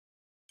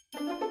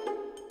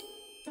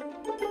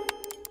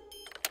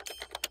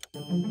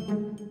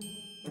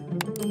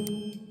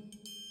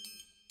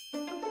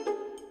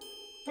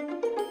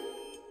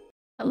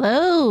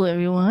Hello,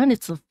 everyone.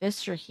 It's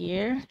Luphisra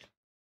here.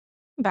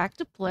 Back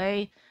to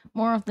play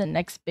more of the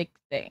next big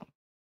thing.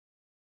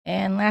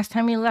 And last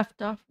time we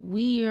left off,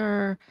 we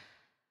are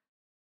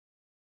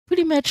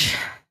pretty much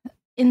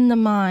in the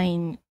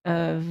mind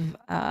of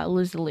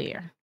Liz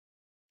Allaire.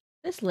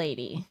 This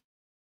lady.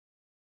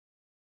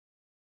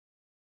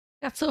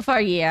 Got so far,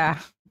 yeah.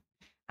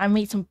 I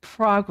made some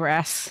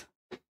progress.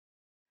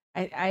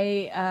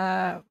 I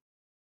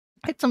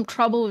had some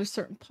trouble with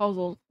certain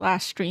puzzles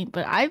last stream,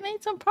 but I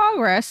made some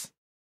progress.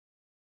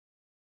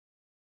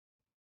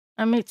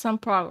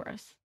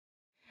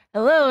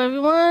 Hello,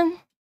 everyone.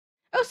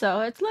 Oh,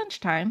 so it's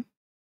lunchtime.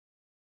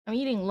 I'm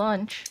eating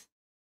lunch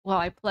while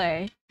I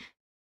play.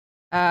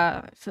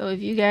 So if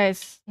you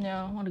guys,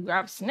 want to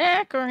grab a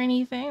snack or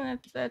anything,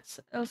 that's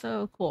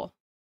also cool,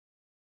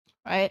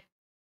 right?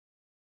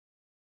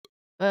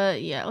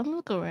 But yeah, let me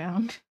look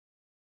around.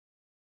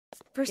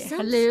 For Yeah, some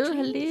hello,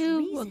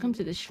 reason, welcome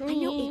to the stream. I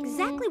know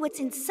exactly what's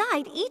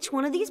inside each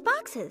one of these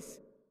boxes.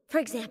 For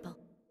example,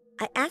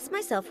 I ask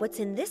myself what's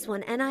in this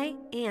one, and I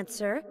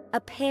answer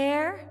a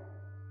pair.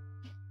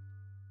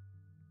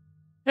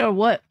 Or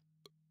what?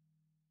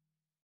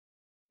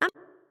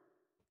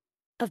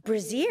 Of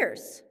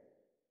brassieres.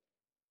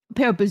 A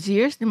pair of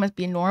brassieres? They must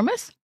be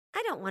enormous.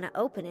 I don't want to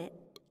open it.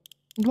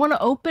 You want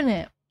to open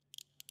it?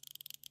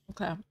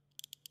 Okay.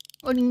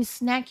 What do you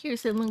snack here,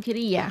 Sibling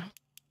Kitty? Yeah.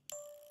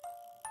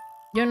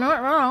 You're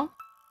not wrong.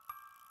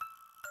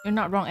 You're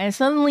not wrong. And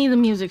suddenly the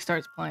music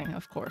starts playing,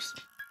 of course.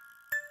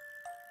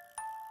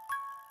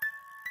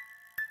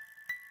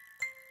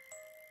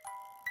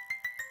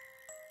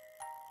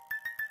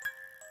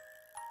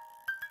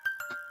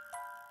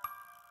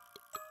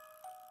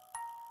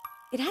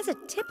 It has a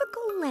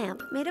typical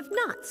lamp made of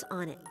knots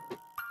on it.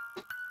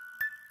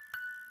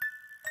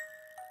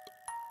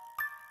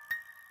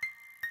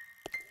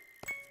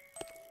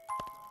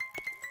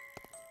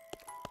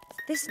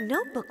 This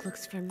notebook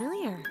looks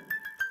familiar.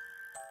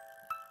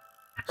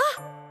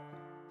 Ah!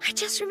 I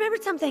just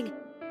remembered something.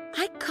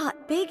 I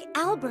caught Big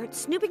Albert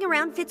snooping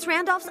around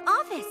Fitzrandolph's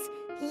office.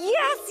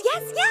 Yes,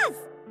 yes, yes!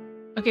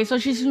 Okay, so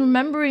she's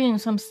remembering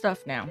some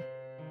stuff now.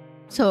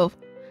 So,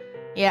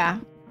 yeah.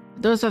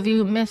 Those of you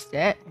who missed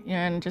it,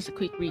 and just a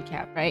quick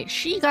recap, right?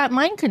 She got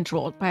mind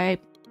controlled by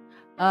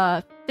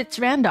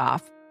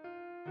Fitzrandolph.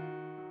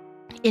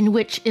 In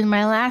which, in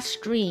my last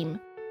stream,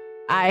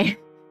 I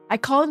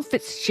call him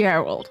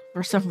Fitzgerald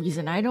for some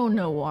reason. I don't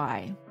know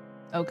why.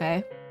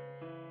 Okay?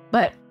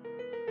 But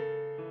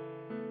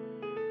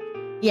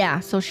yeah,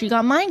 so she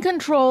got mind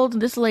controlled,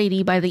 this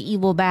lady, by the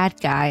evil bad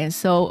guy. And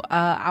so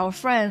our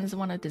friends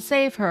wanted to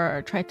save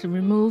her, tried to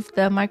remove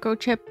the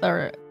microchip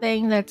or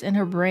thing that's in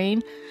her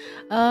brain.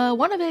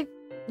 One of it,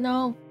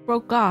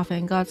 broke off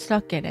and got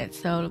stuck in it.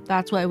 So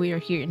that's why we are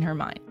here in her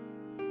mind.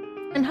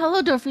 And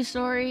hello, Dorothy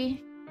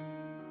Story.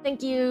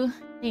 Thank you.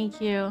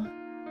 Thank you.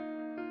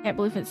 Can't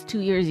believe it's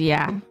 2 years.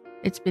 Yeah,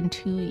 it's been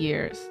 2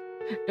 years.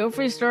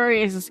 Dorothy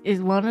Story is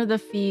one of the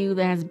few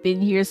that has been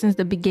here since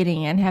the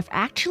beginning and have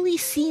actually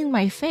seen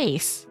my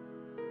face.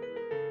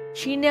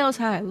 She knows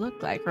how I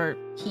look like, or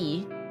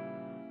he.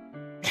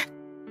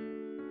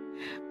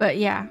 But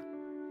yeah,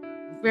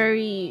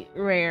 very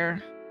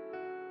rare.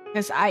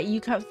 Because you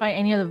can't find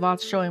any of the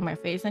VODs showing my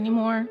face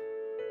anymore.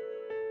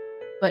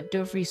 But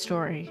Dorothy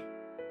Story,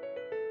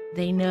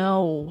 they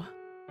know.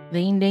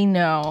 They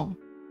know.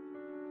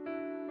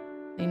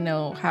 They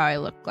know how I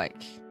look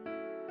like.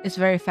 It's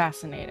very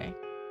fascinating.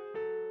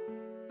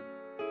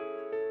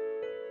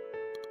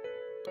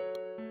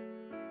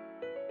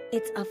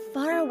 It's a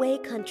faraway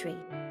country.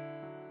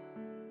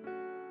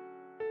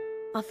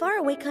 A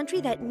faraway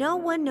country that no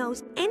one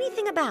knows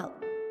anything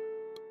about.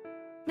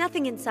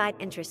 Nothing inside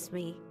interests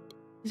me.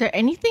 Is there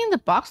anything in the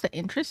box that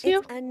interests you?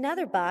 It's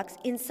another box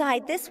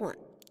inside this one.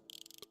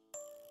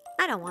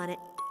 I don't want it.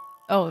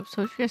 Oh,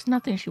 so she has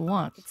nothing she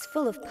wants. It's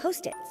full of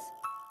Post-its.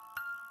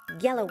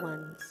 Yellow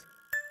ones.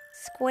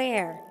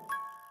 Square.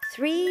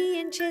 3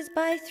 inches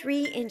by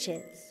 3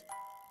 inches.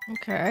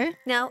 Okay.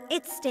 No,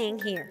 it's staying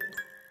here.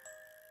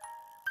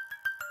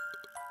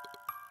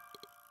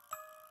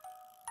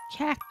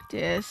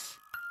 Cactus.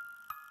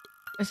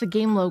 There's a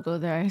game logo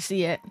there. I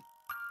see it.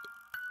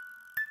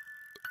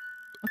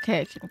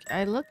 Okay, can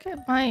I look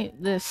at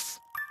this?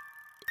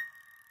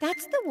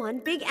 That's the one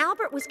Big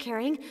Albert was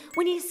carrying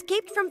when he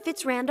escaped from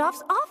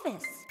Fitzrandolph's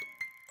office.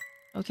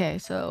 Okay,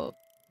 so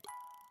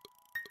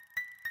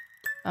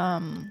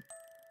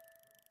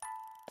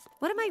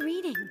What am I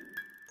reading?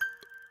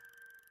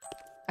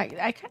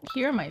 I can't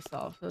hear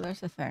myself, so there's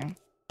the thing.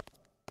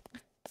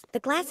 The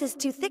glass is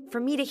too thick for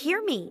me to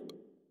hear me.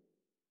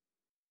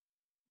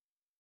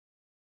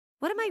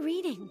 What am I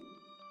reading?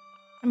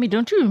 I mean,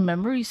 don't you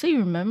remember? You say you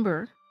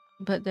remember,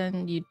 but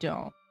then you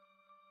don't.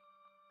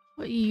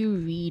 What are you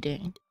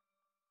reading?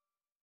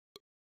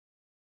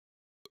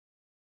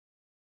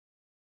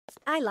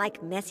 I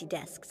like messy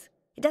desks.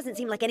 It doesn't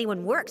seem like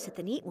anyone works at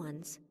the neat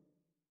ones.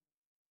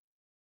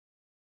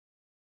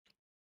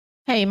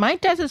 Hey, my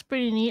desk is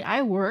pretty neat.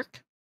 I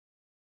work.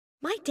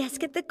 My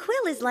desk at the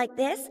quill is like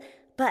this,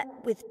 but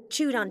with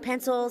chewed-on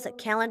pencils, a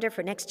calendar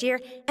for next year,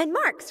 and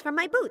marks from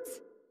my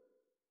boots.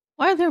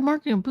 Why are there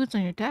marking boots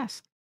on your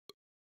desk?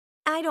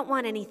 I don't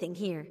want anything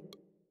here.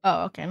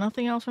 Oh, okay.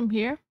 Nothing else from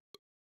here?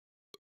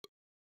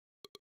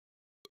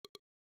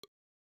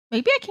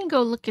 Maybe I can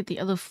go look at the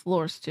other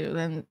floors too.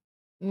 Then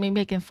maybe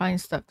I can find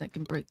stuff that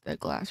can break the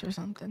glass or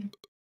something.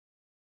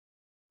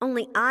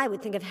 Only I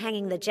would think of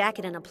hanging the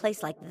jacket in a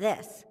place like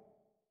this.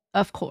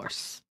 Of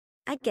course.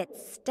 I'd get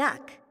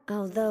stuck.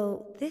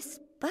 Although this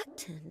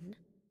button...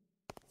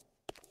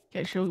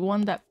 Okay, so we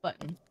want that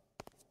button.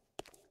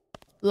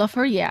 Love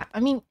her, yeah. I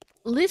mean,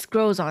 Liz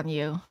grows on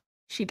you.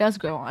 She does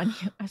grow on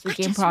you as the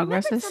game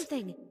progresses.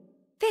 Something.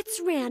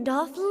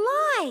 Fitz-Randolph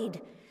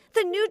lied.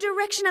 The new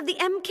direction of the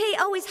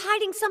MKO is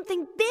hiding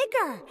something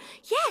bigger.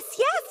 Yes.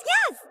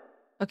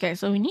 Okay,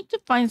 so we need to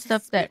find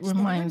stuff that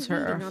reminds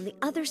her on the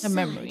other the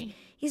memory.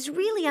 Is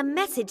really a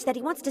message that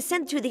he wants to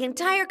send to the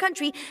entire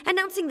country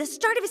announcing the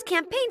start of his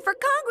campaign for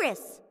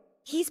Congress.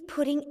 He's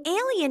putting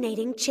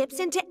alienating chips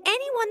into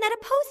anyone that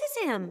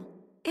opposes him.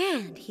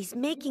 And he's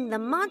making the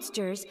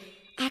monsters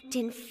act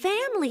in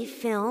family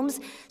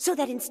films so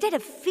that instead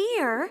of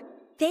fear,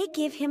 they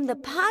give him the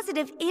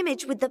positive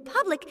image with the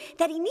public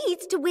that he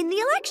needs to win the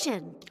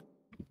election.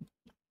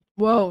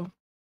 Whoa.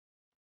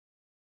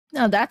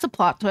 Now that's a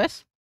plot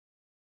twist.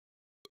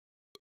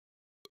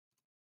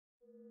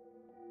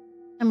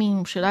 I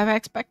mean, should I have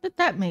expected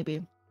that?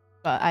 Maybe.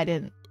 But I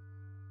didn't.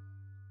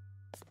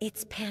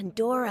 It's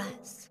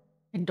Pandora's.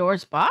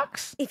 Pandora's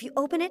box? If you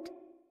open it,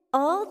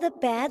 all the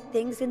bad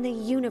things in the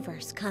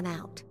universe come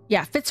out.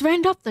 Yeah,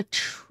 Fitz-Randolph the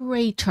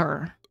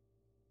traitor.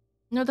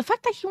 No, the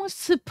fact that he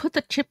wants to put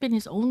the chip in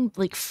his own,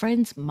 like,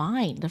 friend's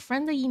mind. The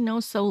friend that he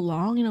knows so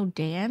long, you know,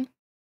 Dan.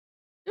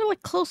 They're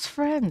like close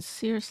friends,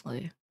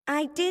 seriously.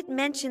 I did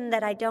mention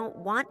that I don't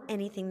want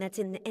anything that's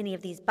in any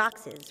of these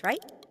boxes, right?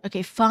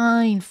 Okay,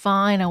 fine.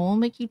 I won't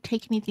make you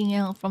take anything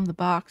out from the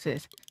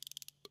boxes.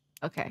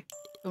 Okay.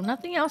 So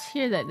nothing else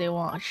here that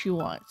she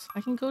wants. I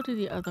can go to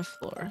the other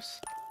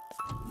floors.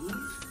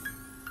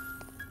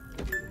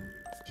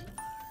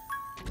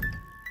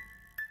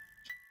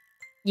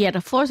 Yeah, the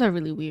floors are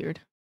really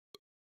weird.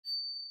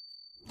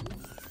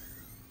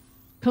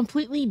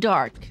 Completely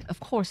dark. Of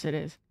course it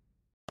is.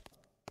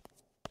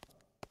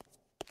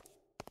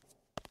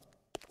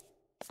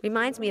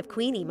 Reminds me of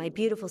Queenie, my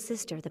beautiful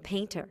sister, the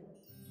painter.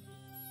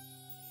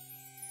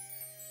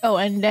 Oh,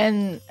 and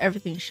then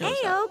everything shows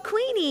Heyo,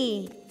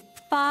 Queenie!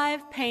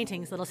 5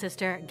 paintings, little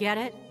sister. Get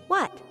it?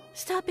 What?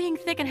 Stop being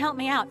thick and help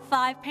me out.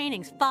 5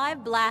 paintings.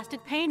 5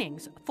 blasted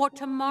paintings. For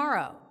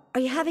tomorrow. Are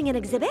you having an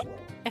exhibit?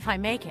 If I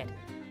make it.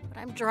 But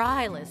I'm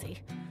dry, Lizzie.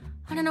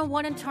 I don't know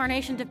what in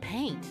tarnation to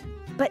paint.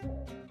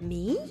 But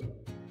me?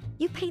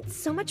 You paint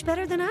so much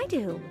better than I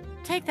do.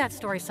 Take that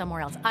story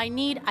somewhere else. I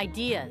need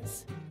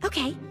ideas.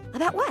 Okay,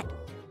 about what?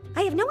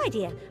 I have no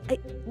idea.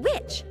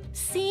 Which?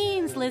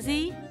 Scenes,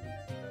 Lizzie.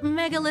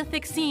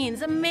 Megalithic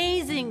scenes.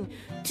 Amazing.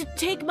 To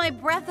take my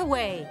breath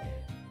away.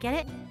 Get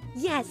it?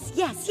 Yes.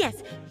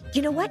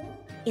 You know what?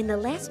 In the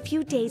last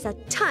few days, a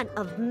ton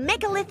of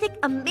megalithic,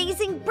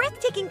 amazing,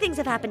 breathtaking things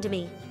have happened to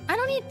me. I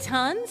don't need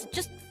tons.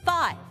 Just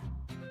 5.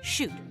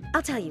 Shoot.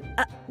 I'll tell you.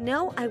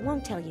 No, I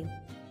won't tell you.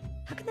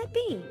 How can that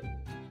be?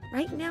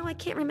 Right now, I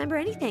can't remember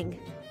anything.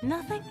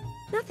 Nothing?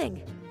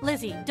 Nothing.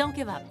 Lizzie, don't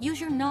give up. Use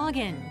your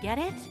noggin. Get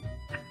it?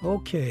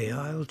 Okay,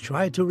 I'll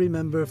try to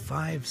remember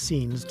 5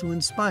 scenes to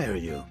inspire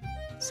you,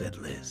 said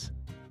Liz.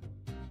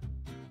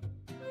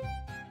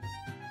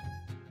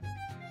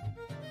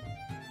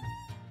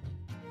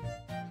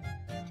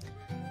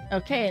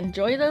 Okay,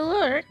 enjoy the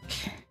lurk.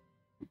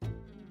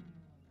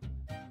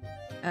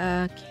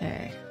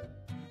 Okay.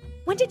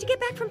 When did you get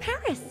back from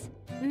Paris?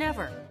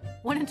 Never.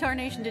 When in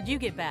tarnation did you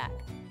get back?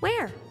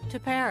 Where? To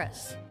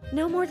Paris.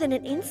 No more than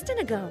an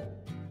instant ago.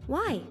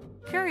 Why?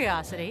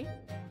 Curiosity.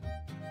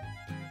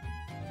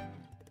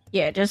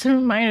 Yeah, just a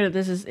reminder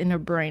this is in her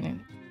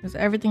brain. Because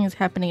everything is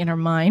happening in her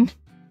mind.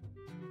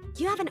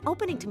 You have an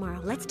opening tomorrow.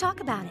 Let's talk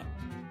about it.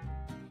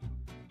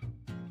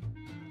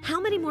 How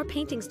many more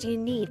paintings do you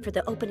need for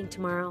the opening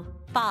tomorrow?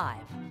 5.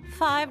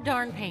 5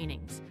 darn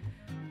paintings.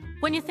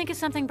 When you think of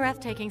something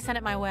breathtaking, send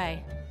it my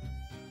way.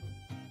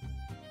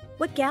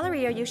 What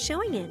gallery are you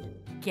showing in?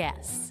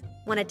 Guess.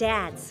 One of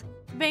Dad's.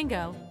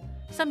 Bingo.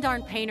 Some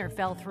darn painter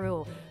fell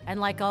through. And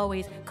like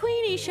always,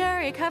 Queenie,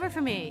 Sherry, cover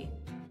for me.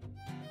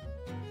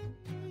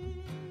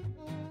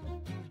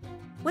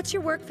 What's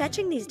your work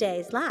fetching these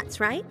days? Lots,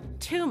 right?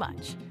 Too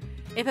much.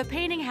 If a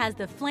painting has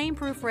the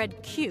flame-proof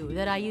red Q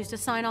that I use to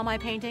sign all my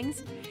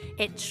paintings,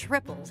 it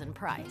triples in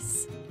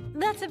price.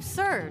 That's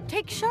absurd.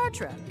 Take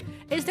Chartres.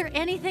 Is there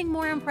anything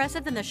more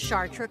impressive than the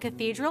Chartres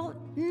Cathedral?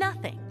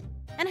 Nothing.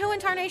 And who in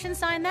tarnation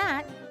signed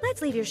that?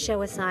 Let's leave your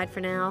show aside for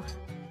now.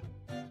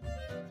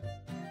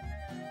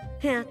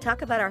 Yeah,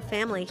 talk about our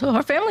family. So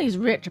her family is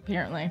rich,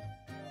 apparently.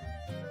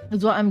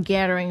 Is what I'm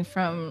gathering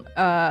from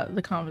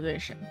the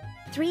conversation.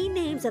 3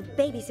 names of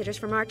babysitters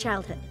from our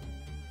childhood.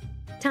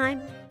 Time.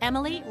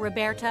 Emily,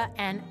 Roberta,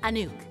 and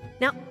Anouk.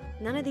 Now,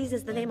 None of these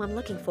is the name I'm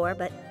looking for,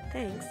 but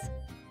thanks.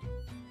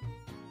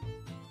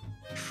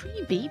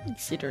 3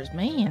 babysitters,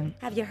 man.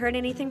 Have you heard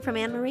anything from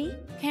Anne-Marie?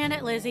 Can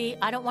it, Lizzie?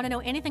 I don't want to know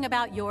anything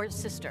about your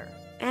sister.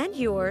 And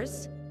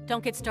yours.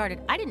 Don't get started.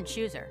 I didn't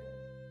choose her.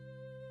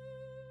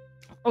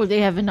 Oh, they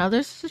have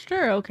another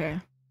sister? Okay.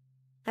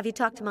 Have you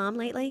talked to Mom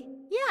lately?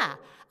 Yeah,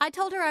 I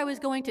told her I was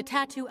going to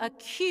tattoo a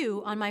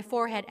Q on my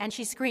forehead, and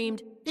she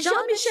screamed,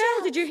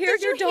 Jean-Michel, did you hear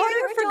your daughter?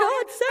 For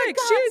God's sake,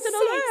 she's an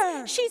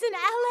Allaire. She's an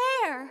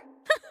Allaire.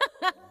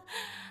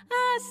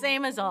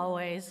 Same as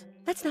always.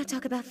 Let's not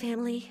talk about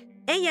family.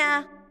 Hey,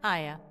 yeah.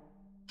 Hiya.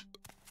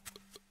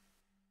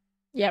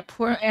 Yeah,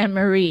 poor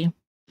Anne-Marie.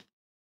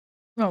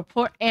 No,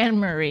 poor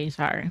Anne-Marie,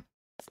 sorry.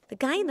 The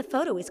guy in the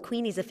photo is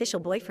Queenie's official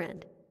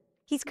boyfriend.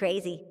 He's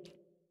crazy.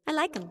 I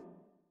like him.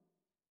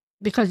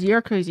 Because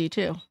you're crazy,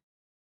 too.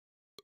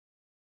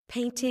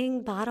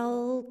 Painting,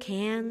 bottle,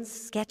 cans,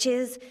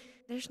 sketches.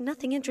 There's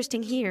nothing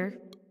interesting here.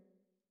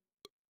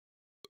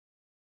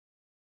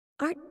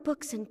 Art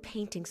books and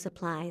painting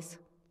supplies.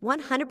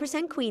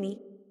 100% Queenie.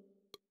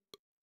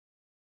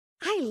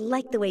 I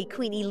like the way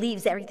Queenie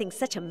leaves everything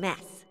such a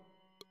mess.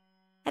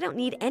 I don't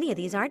need any of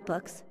these art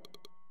books.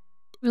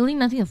 Really?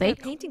 Nothing They're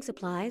fake? painting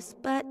supplies,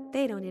 but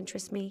they don't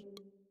interest me.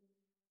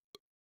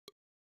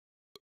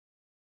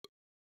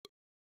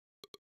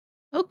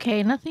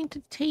 Okay, nothing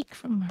to take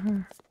from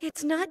her.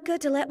 It's not good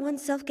to let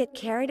oneself get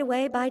carried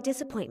away by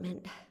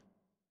disappointment.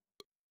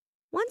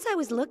 Once I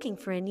was looking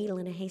for a needle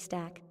in a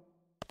haystack.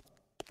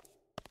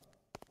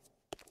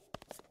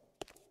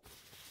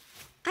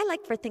 I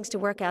like for things to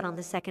work out on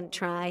the second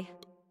try.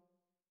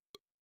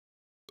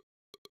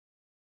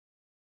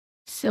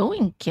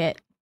 Sewing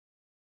kit?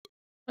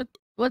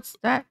 What's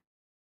that?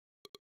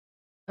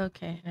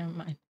 Okay, never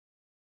mind.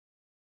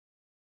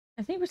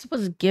 I think we're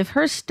supposed to give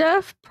her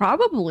stuff?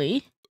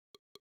 Probably.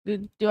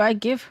 Do I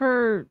give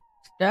her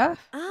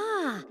stuff?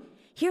 Ah,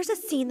 here's a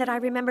scene that I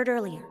remembered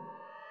earlier.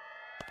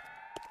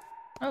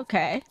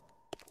 Okay.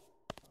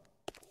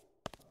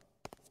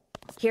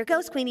 Here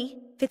goes, Queenie.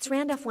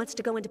 Fitzrandolph wants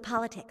to go into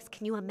politics.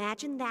 Can you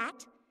imagine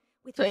that?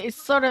 So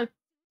it's sort of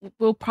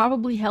will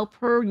probably help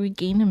her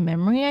regain a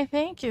memory, I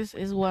think, is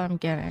what I'm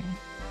getting.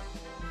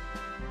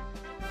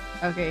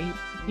 Okay,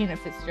 Peanut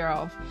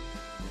Fitzgerald.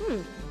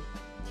 Do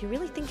you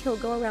really think he'll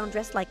go around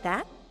dressed like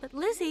that? But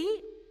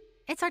Lizzie,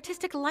 it's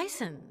artistic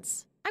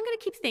license. I'm gonna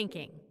keep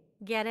thinking.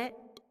 Get it?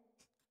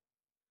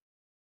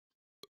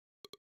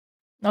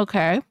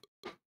 Okay.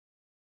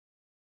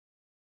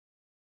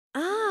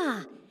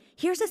 Ah,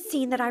 here's a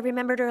scene that I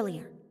remembered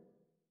earlier.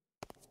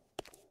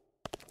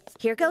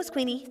 Here goes,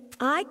 Queenie.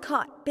 I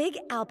caught Big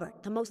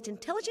Albert, the most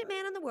intelligent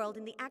man in the world,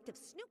 in the act of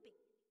snooping.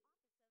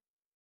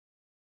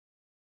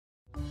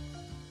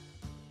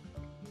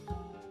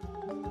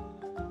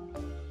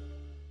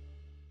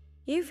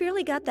 You've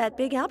really got that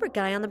Big Albert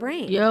guy on the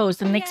brain. Yo, it's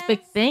the next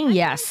big thing, I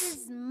yes. find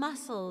his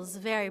muscles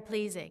very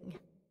pleasing.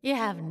 You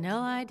have no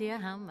idea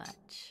how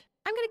much.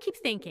 I'm gonna keep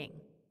thinking.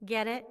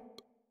 Get it?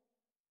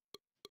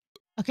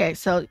 Okay,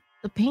 so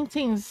the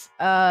paintings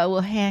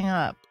will hang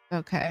up.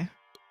 Okay.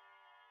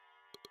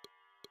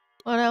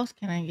 What else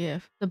can I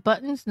give? The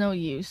buttons, no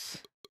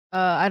use.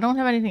 I don't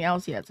have anything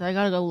else yet, so I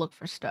gotta go look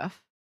for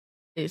stuff.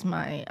 Is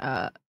my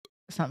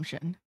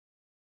assumption.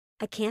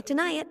 I can't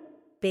deny it.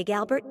 Big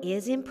Albert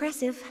is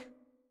impressive.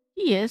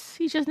 He is.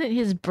 He just need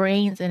his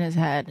brains in his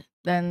head.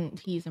 Then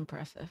he's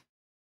impressive.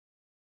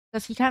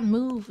 Because he can't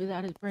move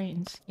without his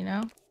brains, you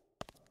know?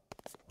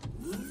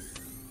 And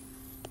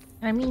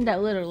I mean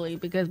that literally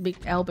because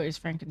Big Albert is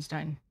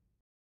Frankenstein.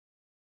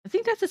 I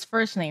think that's his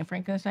first name,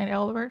 Frankenstein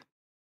Albert.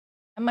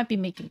 I might be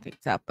making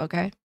things up,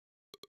 okay?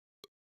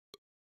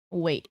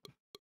 Wait.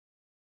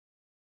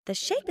 The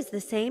shape is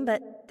the same,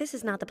 but this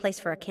is not the place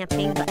for a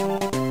campaign button.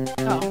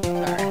 Oh,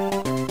 sorry.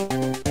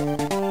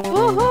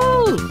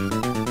 Woohoo!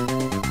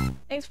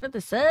 Thanks for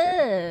the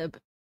sub.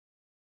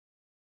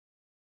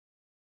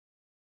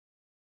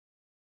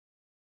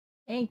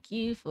 Thank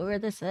you for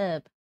the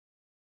sub.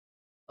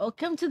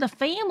 Welcome to the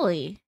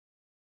family.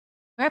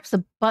 Perhaps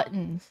the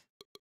buttons.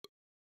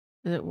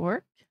 Does it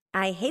work?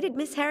 I hated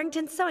Miss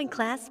Harrington's sewing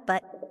class,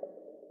 but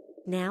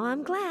now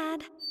I'm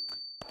glad.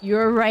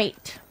 You're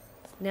right.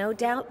 No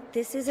doubt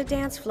this is a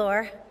dance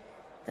floor.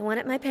 The one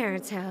at my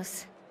parents'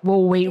 house.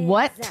 Well, wait,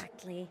 what?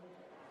 Exactly.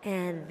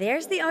 And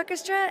there's the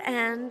orchestra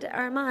and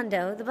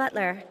Armando, the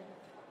butler.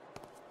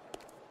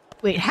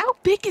 Wait, how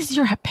big is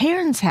your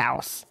parents'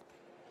 house?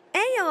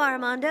 Ayo,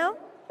 Armando.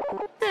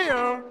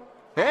 Heyo,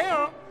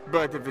 heyo.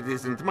 But if it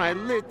isn't my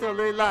little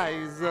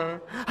Eliza,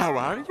 how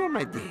are you,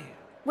 my dear?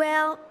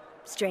 Well,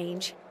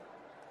 strange.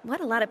 What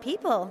a lot of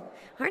people,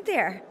 aren't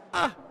there?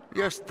 Ah,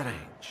 you're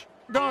strange.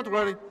 Don't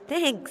worry.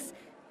 Thanks.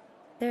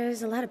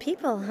 There's a lot of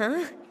people,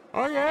 huh?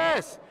 Oh,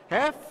 yes.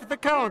 Half the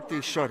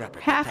county showed up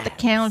at Half the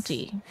dance.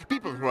 county.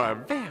 People who are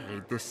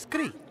very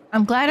discreet.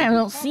 I'm glad I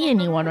don't see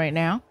anyone right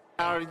now.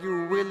 Are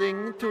you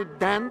willing to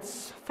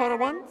dance for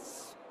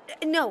once?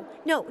 No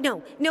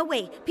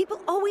way.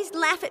 People always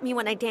laugh at me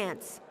when I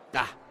dance.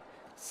 Ah,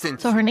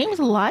 since So her name's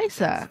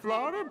Eliza.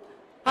 Flora,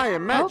 I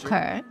imagine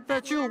Okay.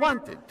 that you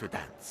wanted to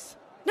dance.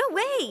 No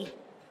way!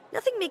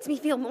 Nothing makes me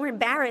feel more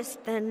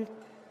embarrassed than...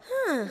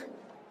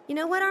 You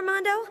know what,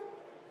 Armando?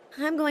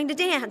 I'm going to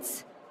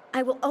dance.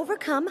 I will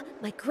overcome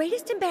my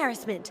greatest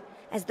embarrassment,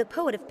 as the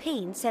poet of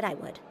pain said I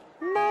would.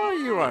 Now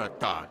you are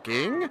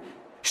talking.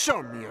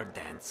 Show me your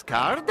dance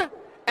card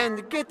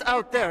and get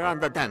out there on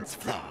the dance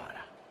floor.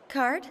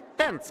 Card?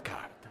 Dance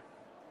card.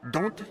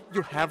 Don't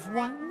you have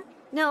one?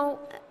 No,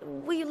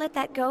 will you let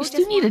that go? You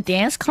still need a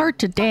dance card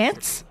to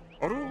dance?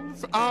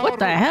 Rules are What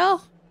the rules.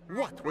 hell?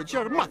 What would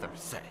your mother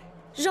say?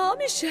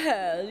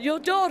 Jean-Michel, your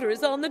daughter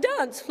is on the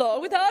dance floor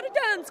without a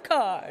dance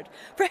card.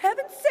 For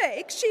heaven's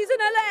sake, she's an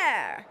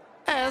Allaire.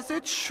 As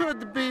it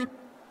should be.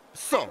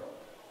 So,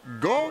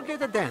 go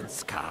get a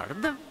dance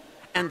card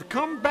and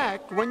come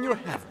back when you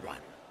have one.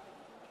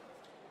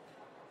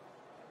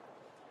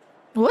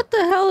 What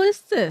the hell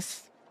is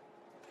this?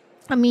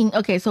 I mean,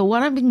 okay, so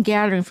what I've been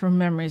gathering from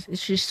memories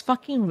is she's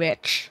fucking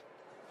rich.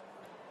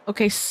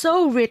 Okay,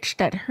 so rich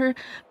that her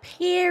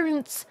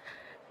parents'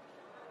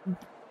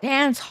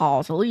 dance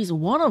halls, at least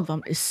one of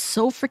them, is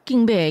so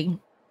freaking big.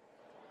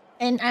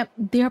 And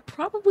they're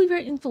probably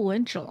very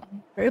influential,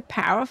 very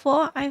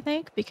powerful, I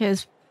think,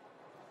 because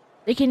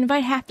they can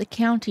invite half the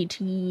county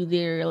to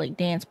their like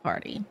dance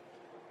party.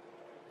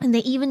 And they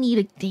even need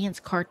a dance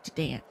card to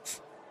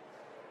dance.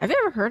 Have you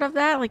ever heard of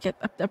that? Like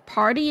a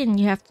party and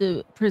you have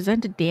to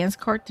present a dance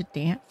card to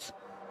dance?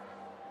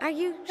 Are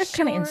you That's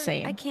sure kind of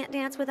insane. I can't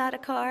dance without a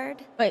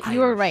card? But you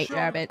were I'm right, sure,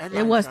 Rabbit. It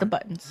Eliza, was the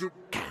buttons. You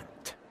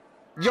can't.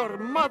 Your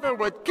mother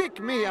would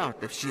kick me out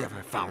if she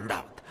ever found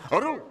out.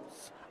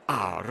 Rules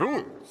are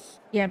rules.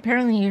 Yeah,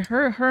 apparently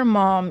her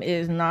mom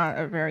is not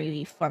a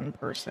very fun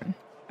person.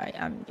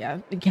 I'm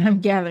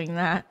gathering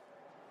that.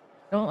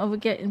 Don't ever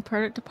get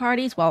invited to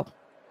parties. Well,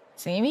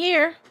 same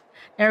here.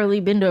 Never really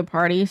been to a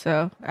party,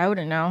 so I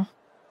wouldn't know.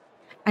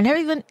 I never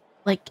even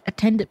like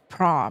attended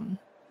prom,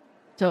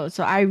 so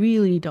I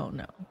really don't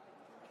know.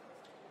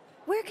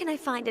 Where can I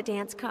find a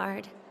dance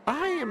card?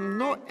 I am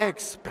no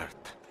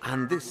expert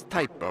on this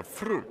type of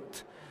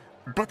fruit,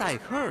 but I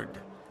heard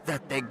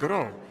that they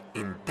grow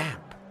in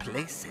damp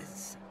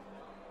places.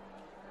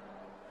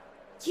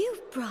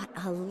 You've brought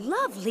a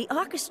lovely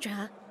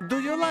orchestra.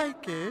 Do you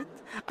like it?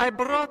 I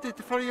brought it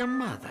for your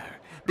mother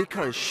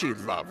because she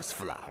loves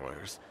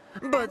flowers,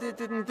 but it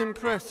didn't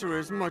impress her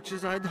as much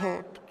as I'd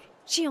hoped.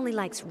 She only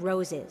likes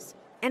roses,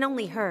 and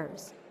only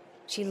hers.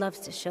 She loves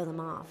to show them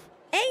off.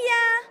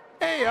 Hey-ya!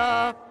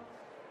 Hey,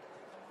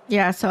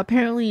 Yeah, so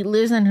apparently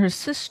Liz and her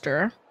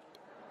sister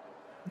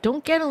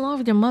don't get along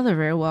with their mother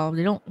very well.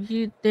 They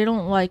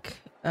don't like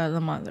the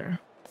mother.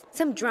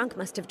 Some drunk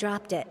must have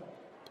dropped it.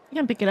 You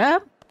can pick it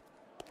up.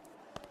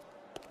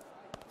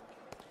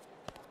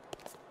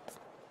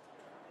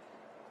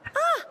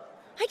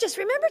 I just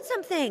remembered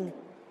something.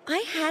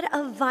 I had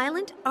a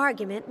violent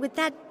argument with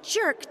that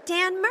jerk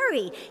Dan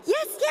Murray.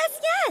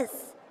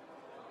 Yes!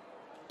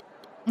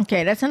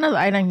 Okay, that's another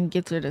item you can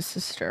give to the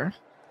sister.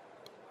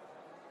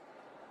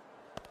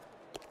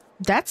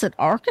 That's an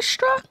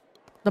orchestra?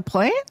 The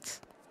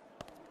plants?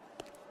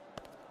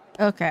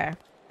 Okay.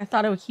 I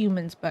thought it was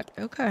humans, but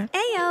okay.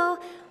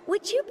 Ayo,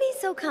 would you be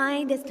so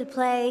kind as to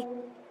play...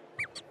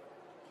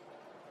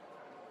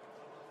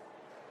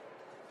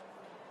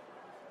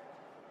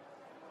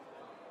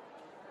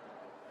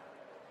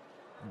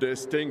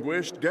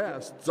 Distinguished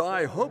guests,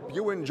 I hope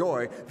you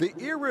enjoy the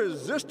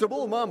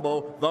irresistible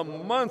mambo, the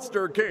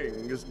Monster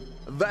Kings,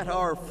 that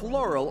our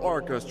floral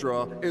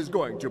orchestra is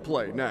going to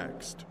play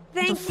next.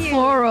 Thank The you.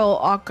 floral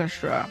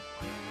orchestra.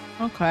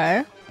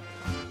 Okay.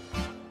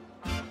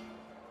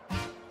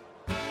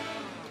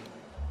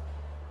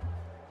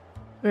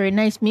 Very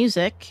nice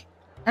music.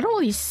 I don't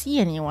really see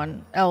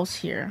anyone else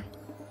here.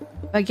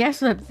 I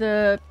guess that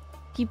the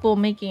people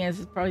making it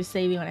is probably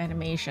saving on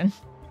animation.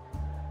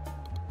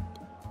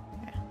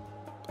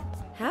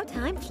 How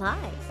time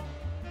flies.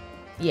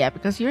 Yeah,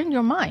 because you're in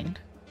your mind.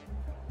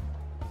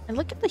 And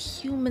look at the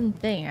human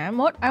thing.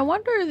 I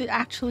wonder if it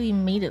actually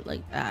made it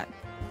like that.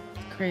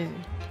 It's crazy.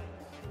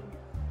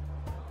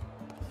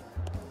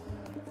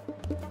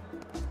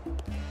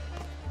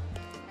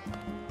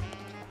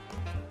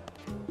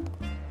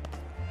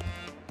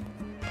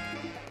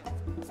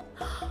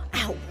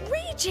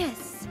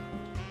 Outrageous!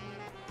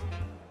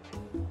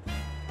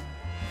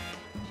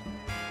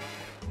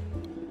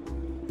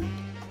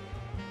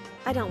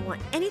 I don't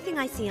want anything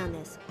I see on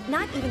this,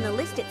 not even the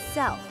list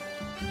itself.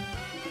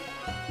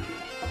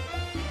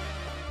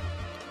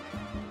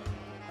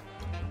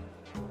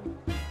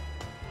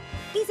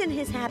 He's in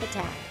his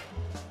habitat.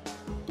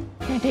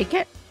 Can I take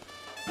it?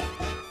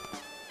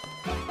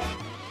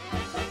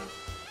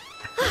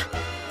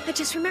 I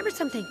just remembered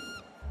something.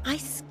 I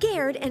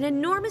scared an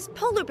enormous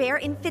polar bear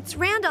in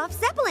Fitzrandolph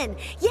Zeppelin.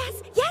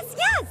 Yes!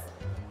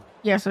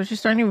 Yeah, so she's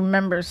starting to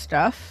remember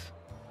stuff.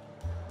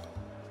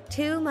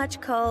 Too much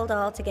cold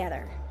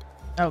altogether.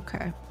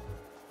 Okay.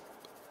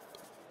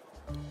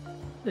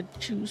 The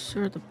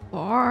juicer, the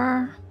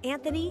bar.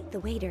 Anthony, the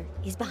waiter,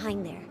 is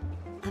behind there.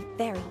 A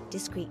very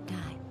discreet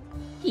guy.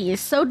 He is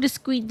so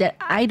discreet that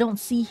I don't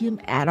see him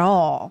at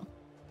all.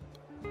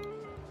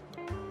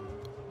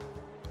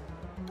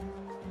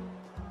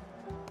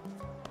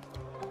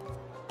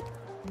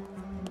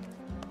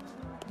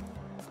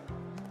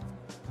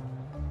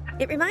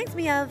 It reminds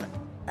me of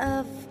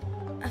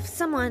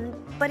someone,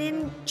 but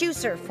in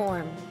juicer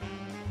form.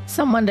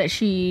 Someone that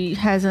she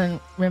hasn't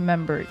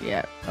remembered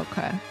yet.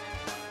 Okay.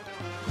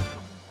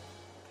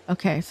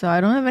 Okay, so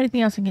I don't have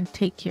anything else I can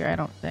take here, I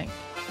don't think.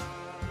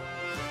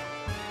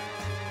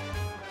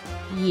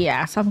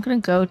 Yeah, so I'm gonna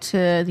go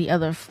to the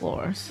other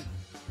floors.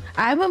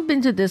 I haven't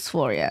been to this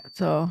floor yet,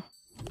 so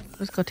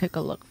let's go take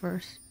a look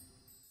first.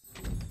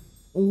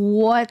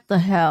 What the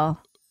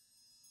hell?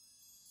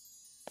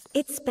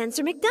 It's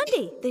Spencer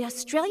McDundy, the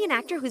Australian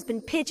actor who's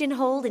been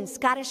pigeonholed in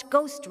Scottish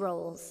ghost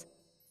roles.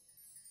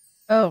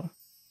 Oh.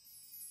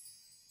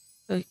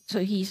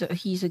 So he's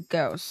a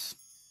ghost.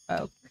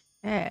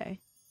 Okay.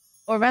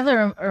 Or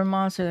rather a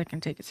monster that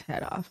can take his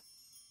head off.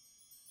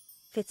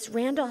 Fitz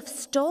Randolph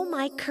stole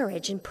my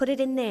courage and put it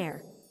in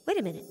there. Wait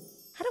a minute.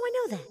 How do I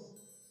know that?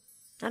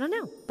 I don't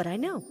know, but I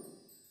know.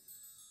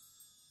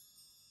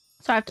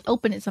 So I have to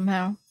open it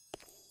somehow.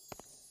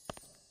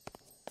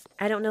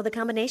 I don't know the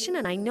combination,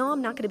 and I know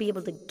I'm not going to be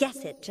able to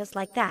guess it just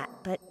like that,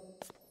 but...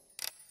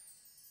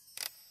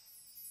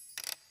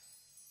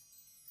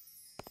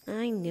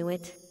 I knew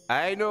it.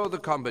 I know the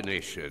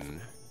combination.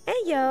 Hey,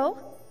 yo.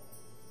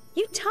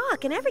 You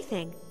talk and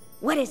everything.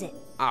 What is it?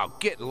 Oh,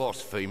 get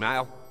lost,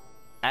 female.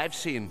 I've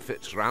seen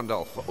Fitz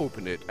Randolph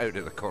open it out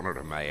of the corner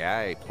of my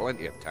eye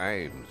plenty of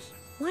times.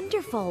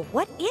 Wonderful.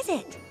 What is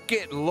it?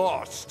 Get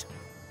lost.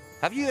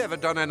 Have you ever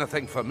done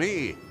anything for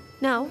me?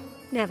 No,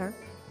 never.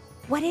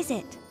 What is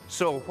it?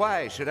 So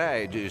why should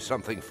I do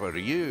something for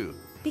you?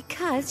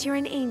 Because you're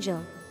an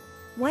angel.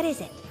 What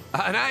is it?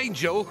 An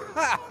angel?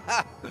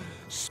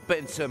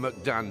 Spencer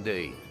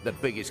McDundy, the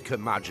biggest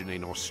curmudgeon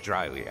in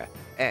Australia,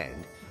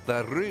 and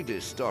the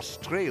rudest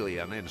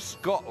Australian in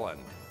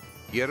Scotland.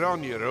 You're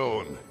on your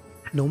own.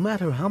 No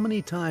matter how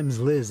many times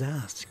Liz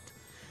asked,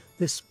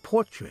 this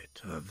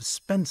portrait of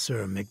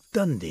Spencer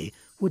McDundy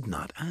would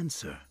not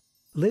answer.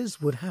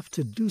 Liz would have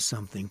to do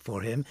something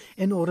for him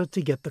in order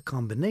to get the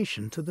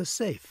combination to the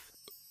safe.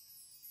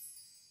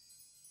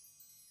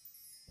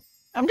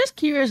 I'm just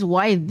curious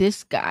why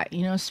this guy,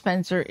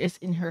 Spencer, is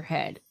in her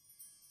head.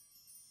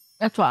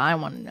 That's what I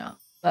want to know.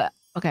 But,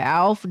 okay,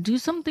 I'll do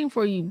something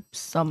for you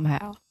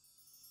somehow.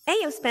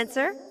 Heyo,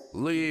 Spencer.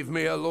 Leave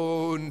me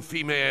alone,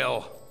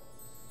 female.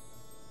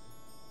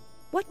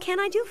 What can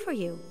I do for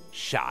you?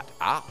 Shut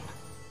up.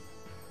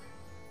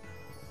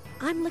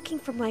 I'm looking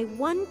for my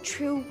one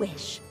true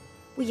wish.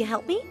 Will you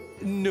help me?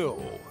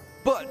 No.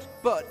 But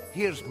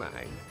here's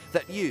mine.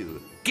 That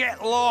you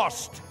get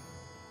lost.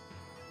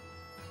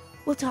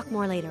 We'll talk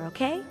more later,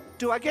 okay?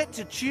 Do I get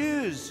to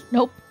choose?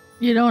 Nope.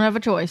 You don't have a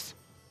choice.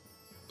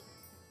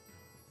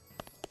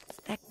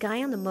 That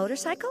guy on the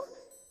motorcycle?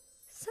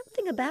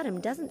 Something about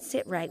him doesn't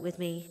sit right with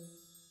me.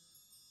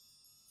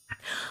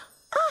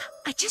 Ah!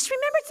 I just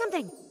remembered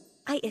something!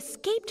 I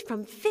escaped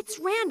from Fitz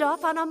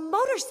Randolph on a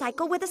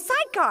motorcycle with a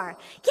sidecar!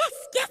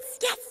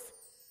 Yes!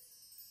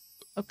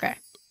 Okay.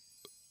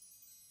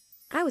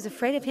 I was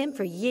afraid of him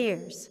for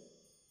years.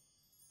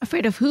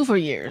 Afraid of who for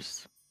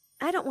years?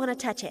 I don't want to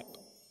touch it.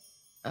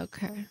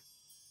 Okay.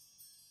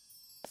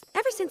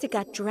 Ever since it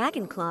got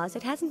dragon claws,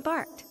 it hasn't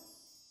barked.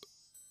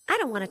 I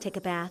don't want to take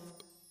a bath.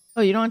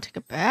 Oh, you don't want to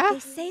take a They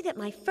bath? say that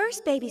my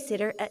first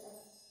babysitter,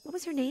 what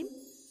was her name?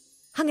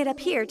 Hung it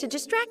up here to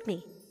distract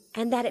me.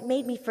 And that it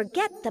made me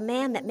forget the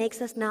man that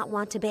makes us not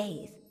want to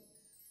bathe.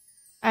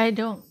 I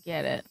don't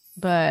get it,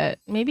 but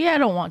maybe I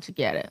don't want to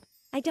get it.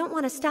 I don't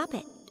want to stop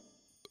it.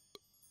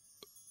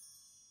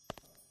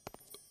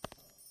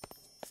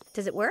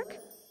 Does it work?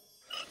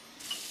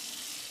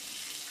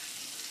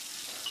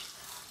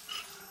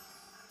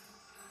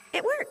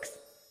 It works.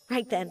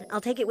 Right then,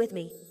 I'll take it with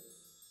me.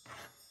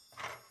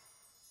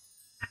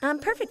 I'm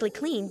perfectly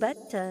clean, but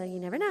you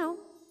never know.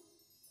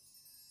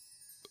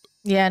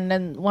 Yeah, and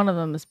then one of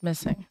them is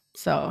missing.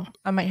 So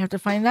I might have to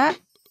find that.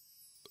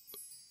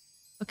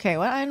 Okay,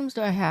 what items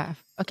do I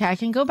have? Okay, I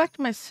can go back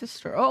to my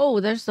sister. Oh,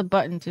 there's the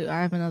button too.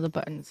 I have another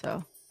button,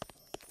 so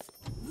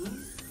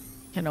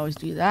can always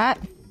do that.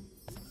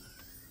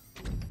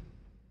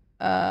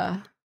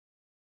 Button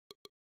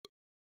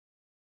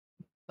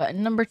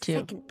number 2.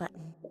 Second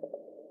button.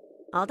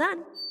 All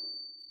done.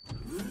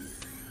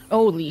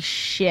 Holy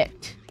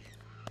shit.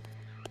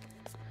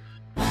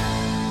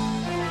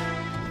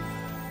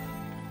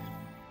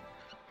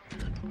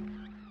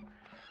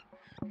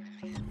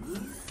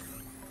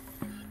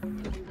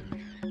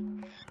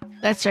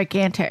 That's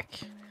gigantic.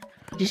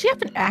 Did she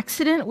have an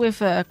accident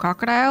with a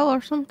crocodile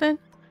or something?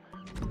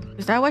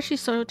 Is that why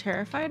she's so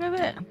terrified of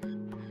it?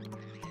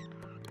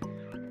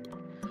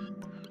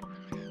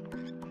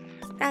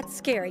 That's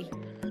scary.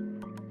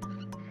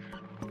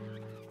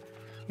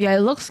 Yeah,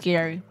 it looks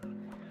scary.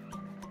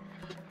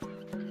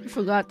 I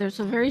forgot there's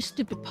a very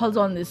stupid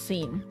puzzle on this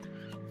scene.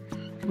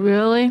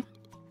 Really?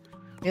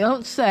 You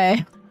don't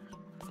say.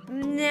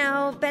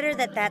 No, better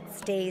that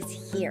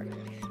stays here.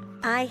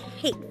 I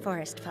hate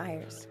forest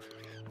fires.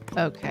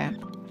 Okay.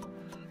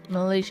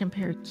 Malaysian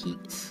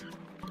parakeets.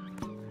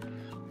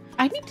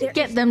 I need to There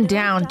get is them no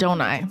down,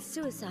 don't I? documented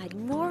suicide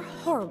more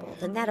horrible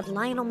than that of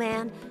Lionel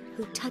Mann,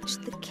 who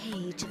touched the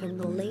cage of a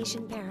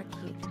Malaysian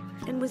parakeet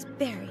and was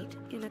buried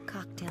in a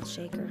cocktail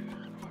shaker.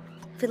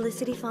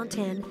 Felicity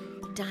Fontaine,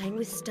 dying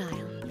with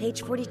style.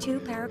 Page 42,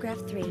 paragraph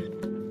 3.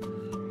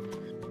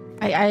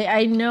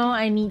 I know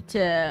I need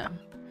to...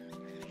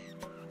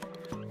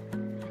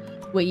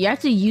 Wait, you have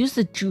to use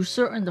the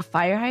juicer on the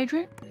fire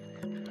hydrant?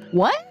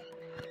 What?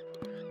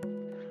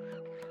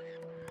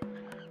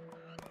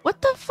 What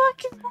the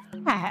fuck is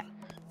that?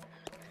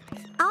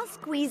 I'll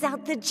squeeze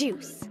out the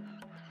juice.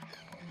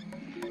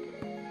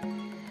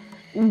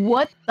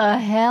 What the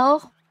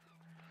hell?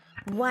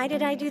 Why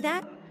did I do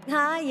that?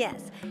 Ah,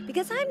 yes,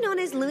 because I'm known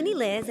as Loony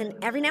Liz, and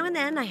every now and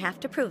then I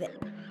have to prove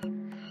it.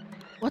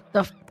 What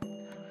the...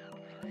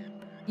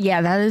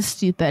 Yeah, that is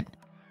stupid.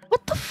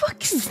 What the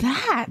fuck is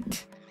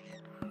that?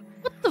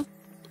 What the...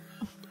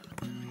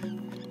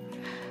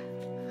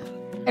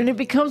 And it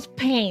becomes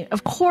paint.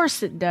 Of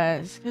course it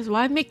does. Because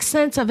why make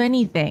sense of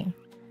anything?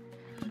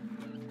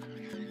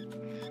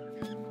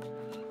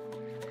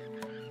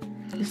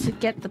 Just to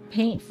get the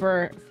paint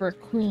for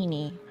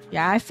Queenie.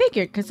 Yeah, I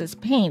figured because it's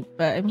paint,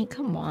 but I mean,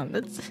 come on.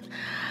 That's...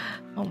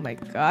 Oh my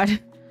god.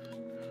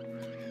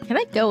 Can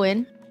I go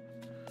in?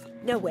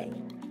 No way.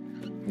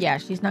 Yeah,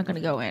 she's not gonna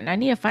go in. I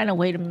need to find a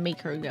way to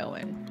make her go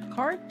in.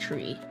 Card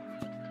tree.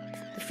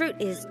 The fruit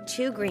is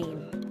too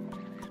green.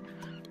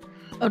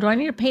 Oh, do I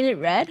need to paint it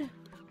red?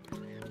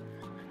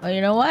 Oh,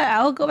 you know what?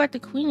 I'll go back to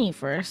Queenie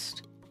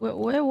first.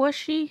 Where was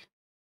she?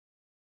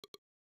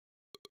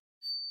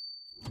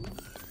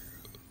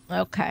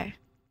 Okay.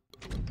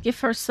 Give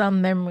her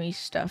some memory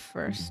stuff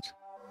first.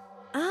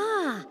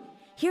 Ah,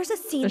 here's a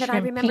scene So that she I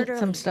can remembered paint earlier.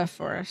 some stuff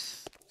for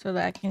us so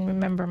that I can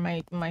remember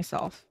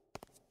myself.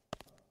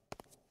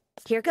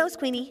 Here goes,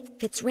 Queenie.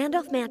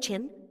 Fitzrandolph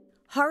Mansion,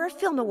 Horror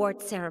Film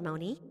Awards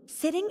ceremony,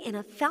 sitting in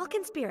a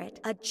falcon spirit.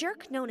 A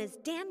jerk known as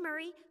Dan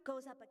Murray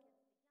goes up against...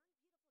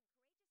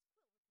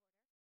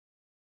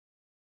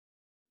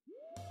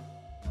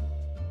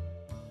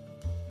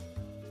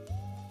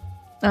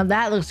 Now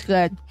that looks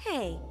good.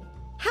 Hey,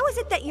 how is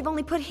it that you've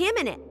only put him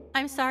in it?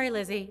 I'm sorry,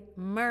 Lizzie.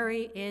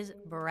 Murray is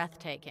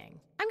breathtaking.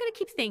 I'm gonna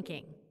keep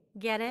thinking.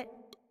 Get it?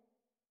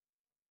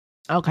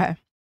 Okay.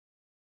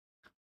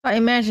 I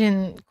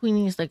imagine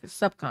Queenie's like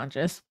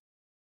subconscious.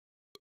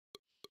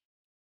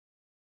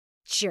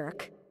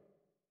 Jerk.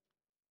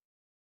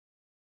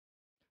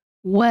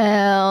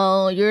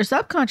 Well, your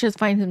subconscious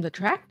finds him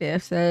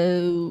attractive,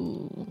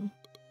 so...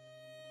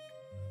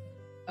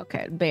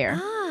 Okay, bear.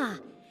 Ah,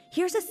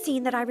 here's a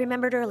scene that I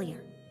remembered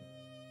earlier.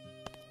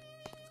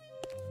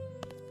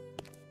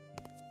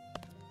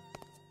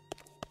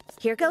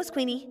 Here goes,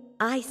 Queenie.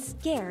 I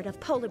scared a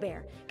polar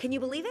bear. Can you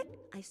believe it?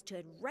 I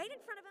stood right in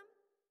front of him.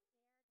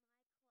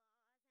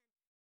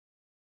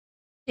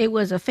 It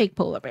was a fake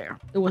polar bear.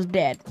 It was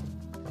dead.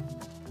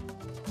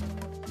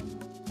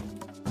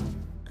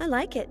 I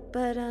like it,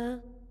 but,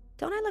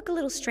 don't I look a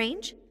little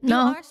strange?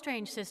 No. You are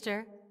strange,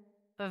 sister.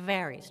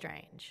 Very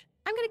strange.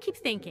 I'm gonna keep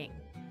thinking.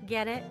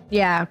 Get it?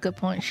 Yeah, good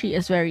point. She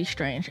is very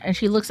strange. And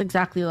she looks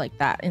exactly like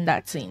that in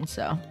that scene,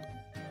 so...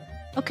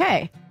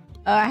 Okay.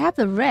 I have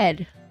the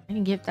red. I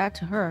can give that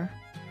to her.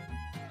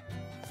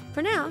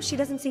 For now, she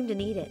doesn't seem to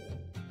need it.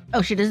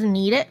 Oh, she doesn't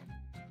need it?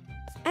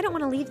 I don't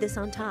want to leave this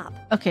on top.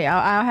 Okay,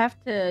 I'll have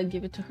to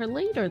give it to her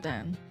later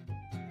then.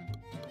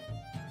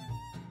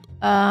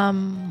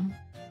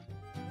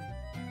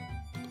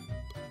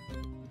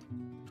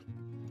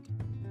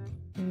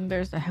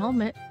 There's the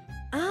helmet.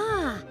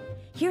 Ah,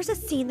 here's a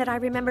scene that I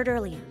remembered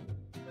earlier.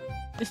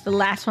 It's the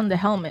last one, the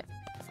helmet.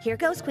 Here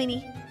goes,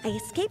 Queenie. I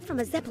escaped from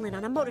a Zeppelin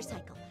on a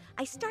motorcycle.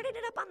 I started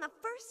it up on the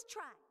first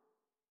try.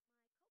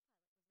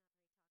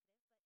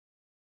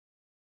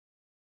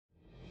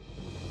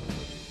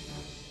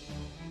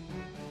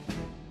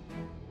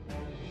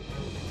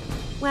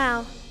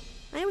 Wow,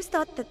 I always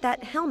thought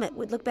that helmet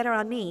would look better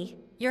on me.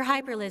 You're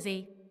hyper,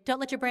 Lizzie. Don't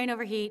let your brain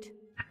overheat.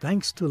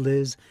 Thanks to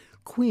Liz,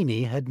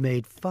 Queenie had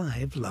made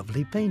 5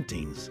 lovely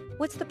paintings.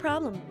 What's the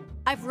problem?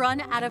 I've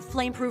run out of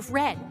flameproof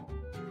red.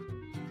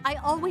 I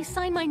always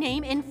sign my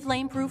name in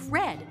flameproof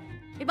red.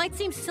 It might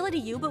seem silly to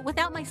you, but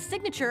without my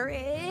signature,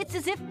 it's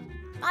as if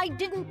I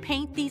didn't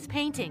paint these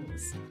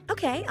paintings.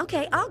 Okay,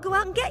 I'll go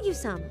out and get you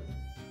some.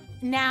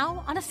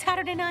 Now, on a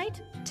Saturday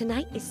night?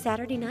 Tonight is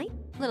Saturday night?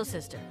 Little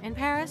sister, in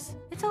Paris,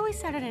 it's always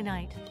Saturday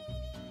night.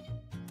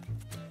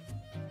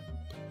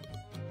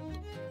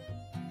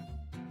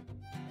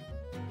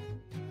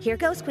 Here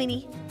goes,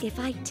 Queenie. If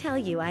I tell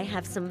you I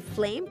have some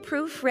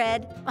flame-proof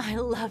red... I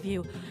love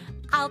you.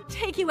 I'll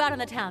take you out on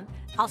the town.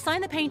 I'll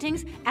sign the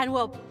paintings, and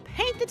we'll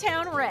paint the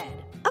town red.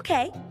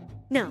 Okay.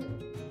 No.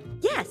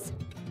 Yes.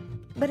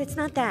 But it's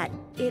not that.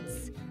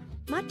 It's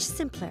much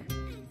simpler.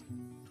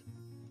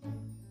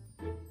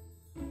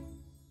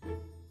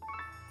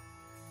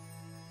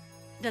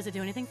 Does it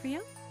do anything for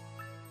you?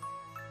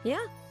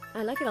 Yeah,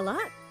 I like it a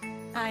lot.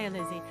 Hiya,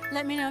 Lizzie.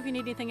 Let me know if you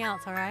need anything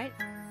else, all right?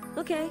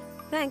 Okay,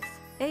 thanks.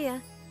 Hey, ya.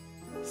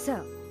 So,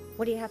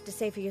 what do you have to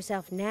say for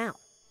yourself now?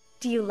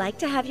 Do you like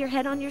to have your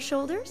head on your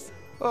shoulders?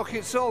 Look,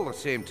 it's all the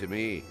same to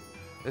me.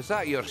 Is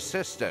that your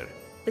sister?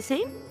 The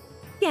same?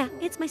 Yeah,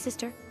 it's my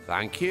sister.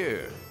 Thank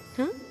you.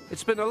 Huh?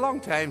 It's been a long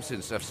time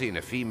since I've seen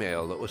a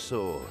female that was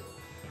so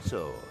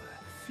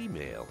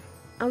female.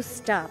 Oh,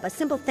 stop. A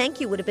simple thank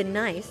you would have been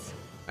nice.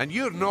 And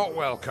you're not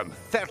welcome.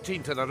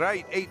 13 to the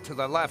right, 8 to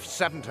the left,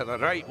 7 to the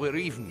right. We're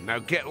even. Now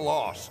get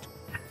lost.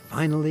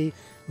 Finally,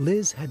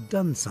 Liz had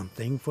done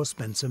something for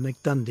Spencer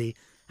McDundy,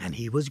 and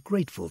he was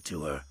grateful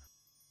to her.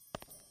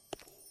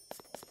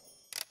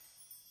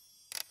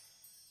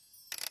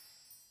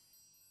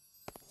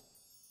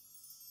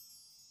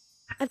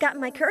 I've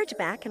gotten my courage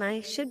back, and I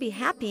should be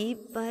happy,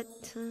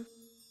 but...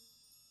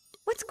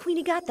 what's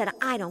Queenie got that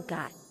I don't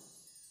got?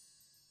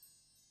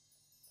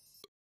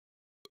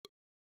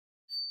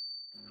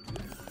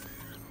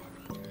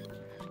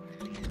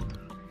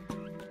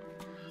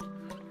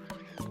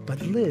 But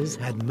Liz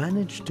had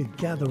managed to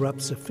gather up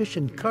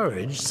sufficient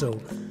courage, so...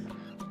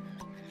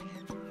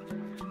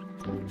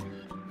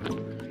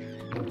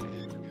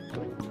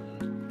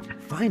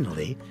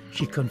 Finally,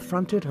 she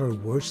confronted her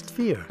worst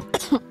fear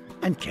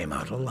and came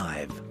out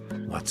alive.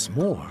 What's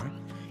more,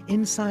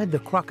 inside the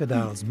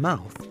crocodile's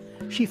mouth,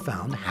 she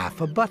found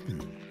half a button.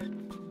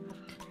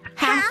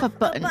 Half a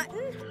button.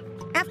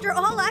 After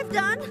all I've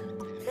done?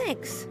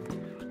 Thanks.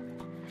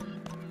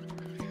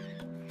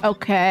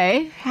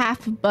 Okay,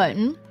 half a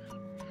button.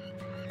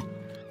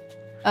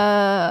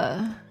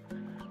 Oh,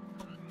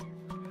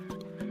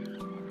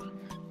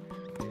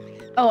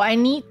 I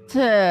need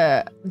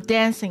to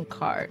dancing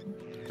card.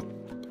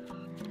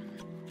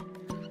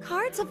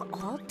 Cards of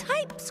all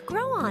types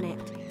grow on it.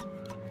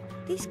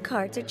 These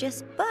cards are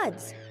just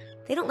buds.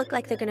 They don't look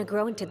like they're gonna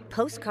grow into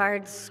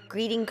postcards,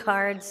 greeting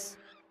cards,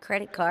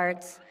 credit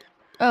cards.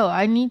 Oh,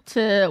 I need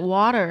to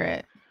water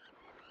it.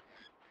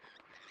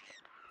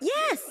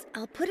 Yes,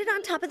 I'll put it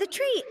on top of the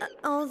tree.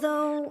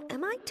 Although,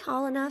 am I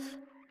tall enough?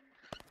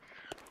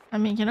 I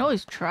mean, you can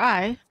always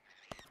try.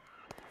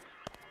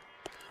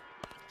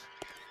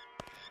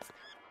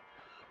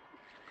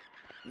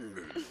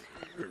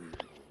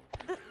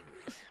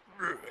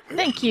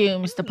 Thank you,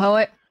 Mr.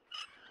 Poet.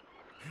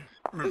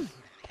 Thanks.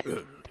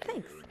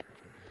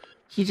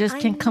 He just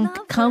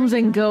comes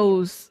and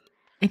goes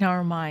in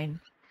our mind.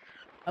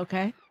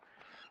 Okay?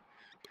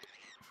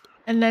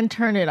 And then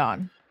turn it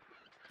on.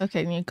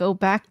 Okay, and you go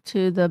back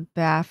to the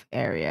bath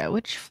area.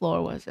 Which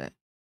floor was it?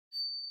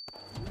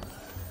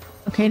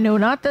 Okay, no,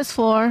 not this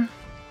floor.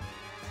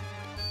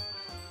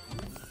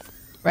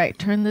 Right,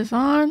 turn this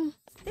on.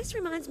 This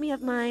reminds me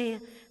of my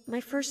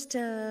first,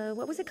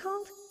 what was it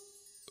called?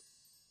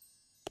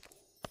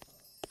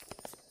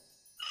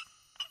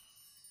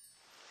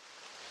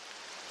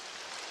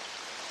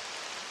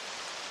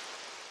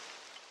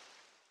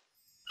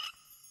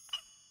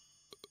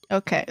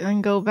 Okay,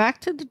 then go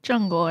back to the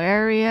jungle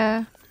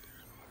area.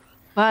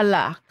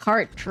 Voila,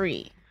 cart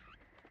tree.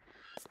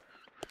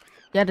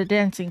 Get a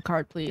dancing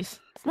card, please.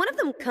 One of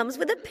them comes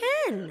with a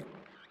pen.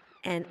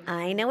 And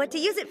I know what to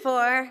use it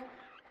for.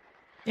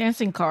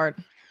 Dancing card.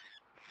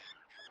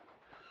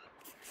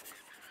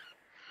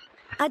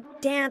 A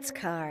dance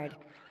card.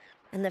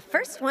 And the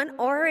first one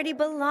already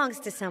belongs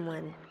to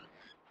someone.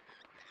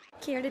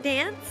 Care to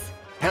dance?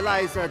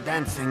 Eliza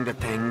dancing the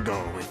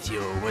tango with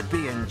you would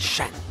be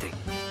enchanting.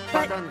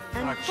 But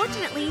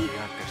unfortunately,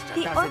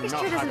 the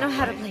orchestra doesn't know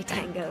how to play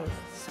tangos.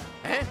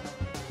 Eh?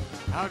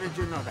 How did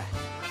you know that?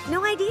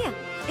 No idea.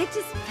 It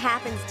just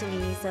happens to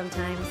me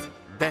sometimes.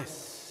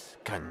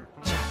 Desconcerting.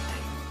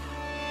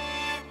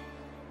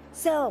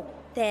 So,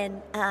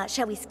 then,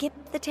 shall we skip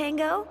the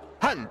tango?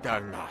 Under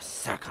no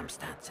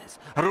circumstances.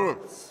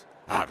 Rules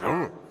are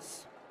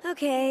rules.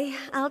 Okay,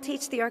 I'll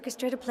teach the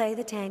orchestra to play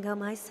the tango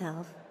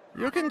myself.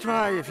 You can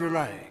try if you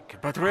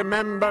like, but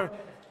remember,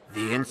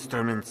 the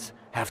instruments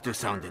have to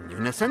sound in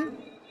unison,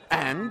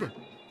 and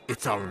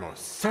it's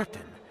almost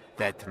certain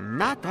that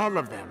not all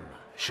of them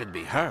should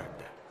be heard.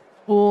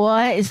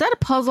 What? Is that a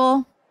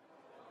puzzle?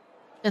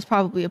 It's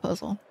probably a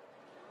puzzle.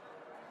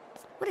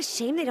 What a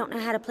shame they don't know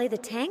how to play the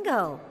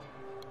tango.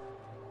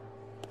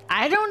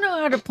 I don't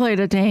know how to play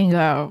the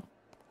tango.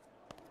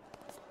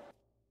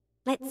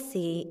 Let's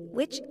see,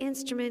 which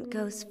instrument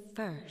goes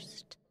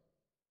first?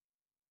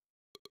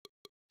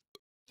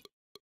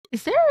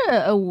 Is there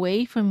a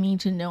way for me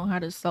to know how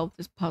to solve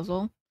this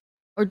puzzle?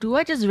 Or do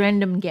I just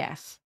random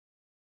guess?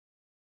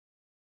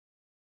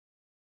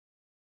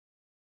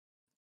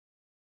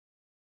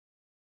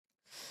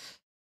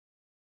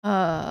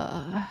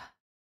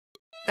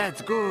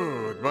 That's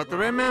good, but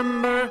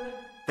remember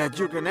that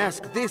you can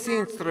ask this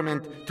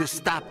instrument to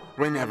stop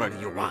whenever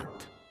you want.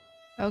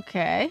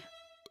 Okay.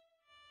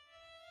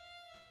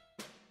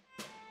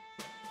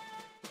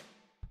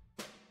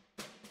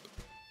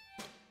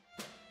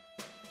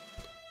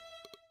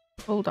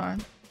 Hold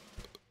on.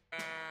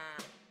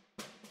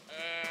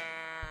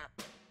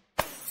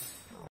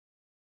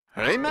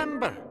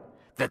 Remember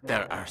that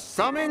there are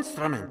some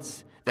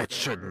instruments that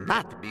should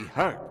not be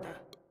heard.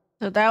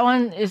 So that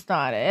one is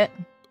not it.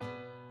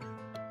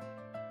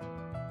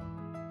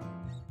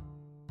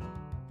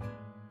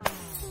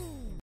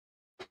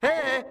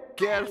 Hey,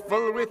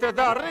 careful with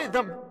the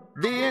rhythm.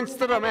 The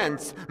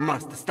instruments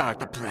must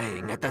start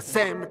playing at the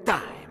same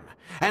time,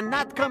 and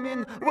not come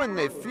in when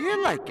they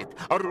feel like it.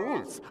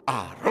 Rules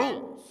are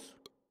rules.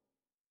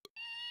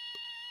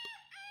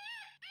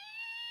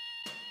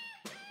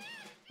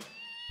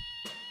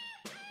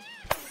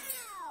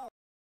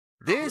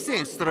 This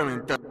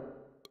instrument...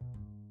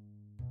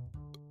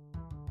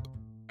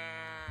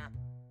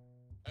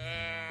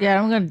 Yeah,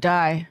 I'm gonna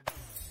die.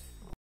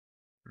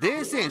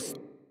 This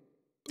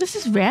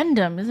is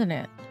random, isn't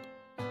it?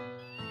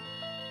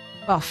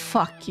 Oh,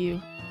 fuck you.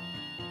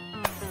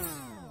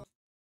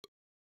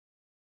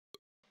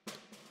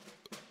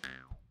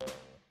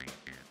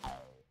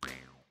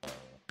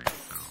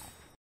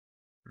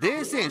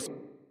 This is...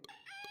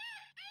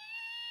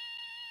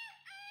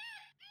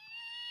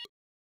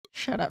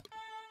 Shut up.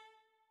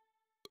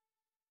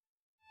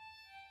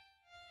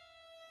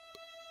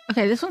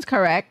 Okay, this one's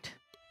correct.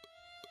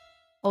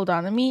 Hold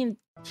on, let me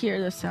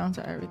hear the sounds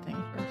of everything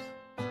first.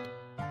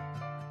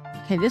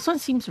 Okay, this one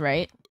seems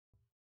right.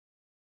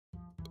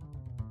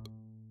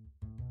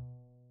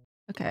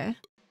 Okay.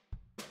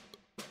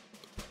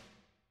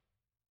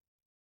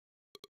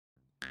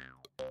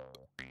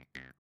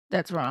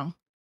 That's wrong.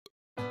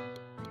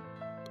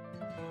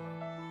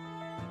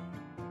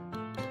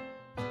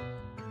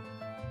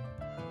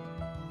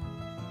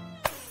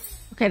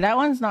 Okay, that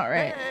one's not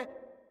right.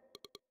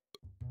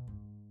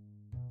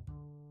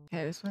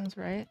 Okay, this one's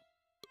right.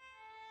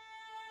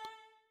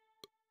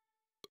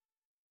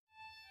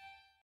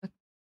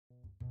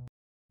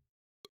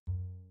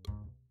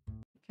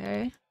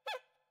 Okay.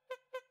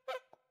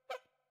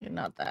 You're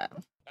not that.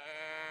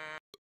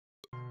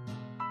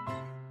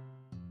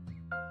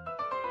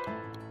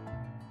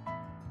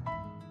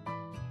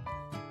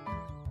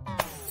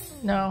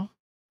 No.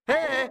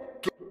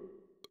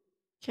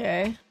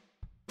 Okay.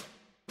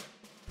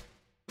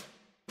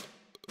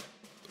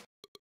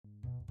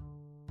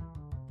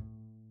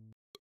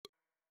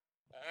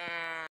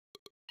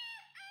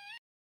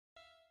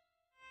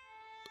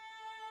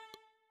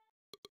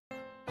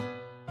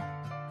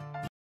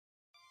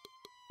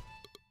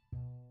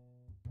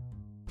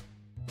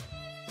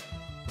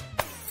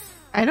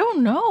 I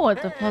don't know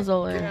what the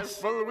puzzle is.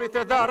 Careful with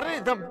the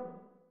rhythm.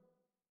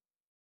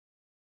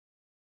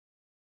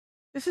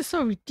 This is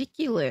so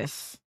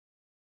ridiculous.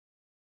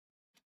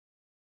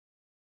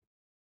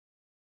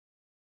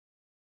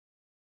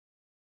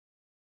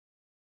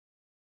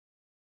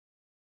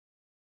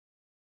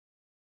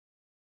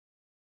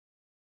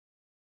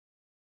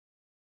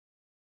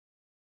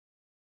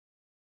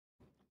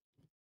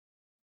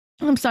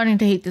 I'm starting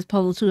to hate this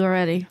puzzle too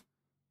already.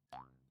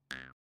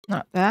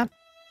 Not that.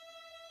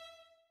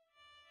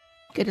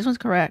 Okay, this one's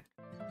correct.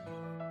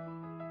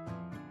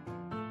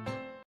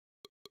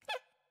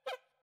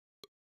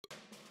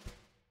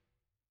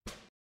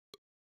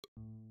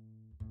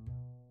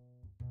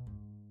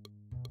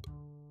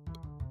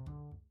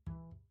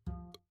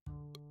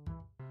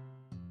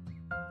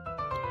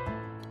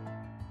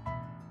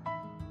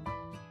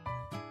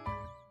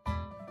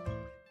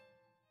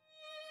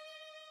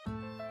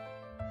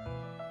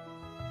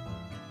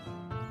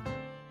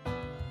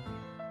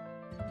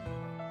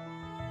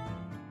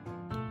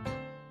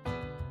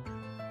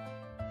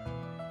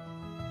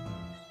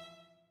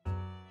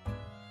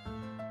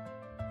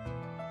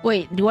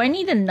 Wait, do I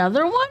need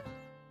another one?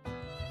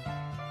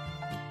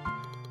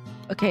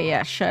 Okay,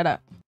 yeah, shut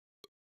up.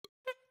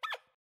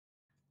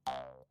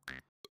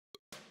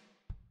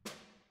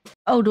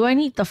 Oh, do I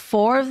need the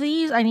 4 of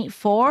these? I need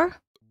 4?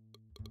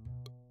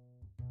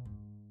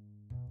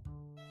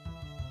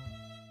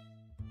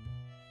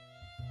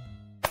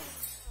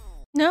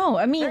 No,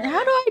 I mean,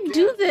 how do I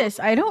do this?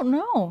 I don't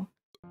know.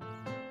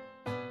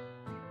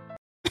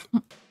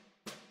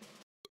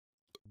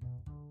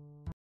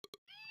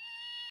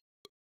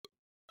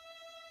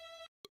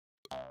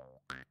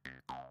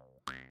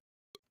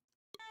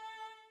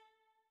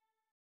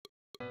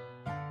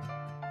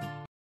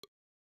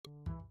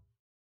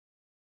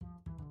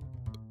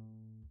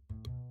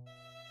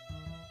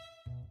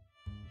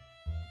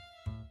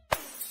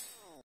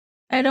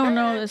 I don't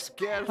know this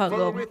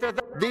puzzle. With the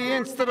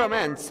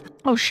instruments.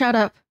 Oh, shut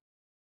up.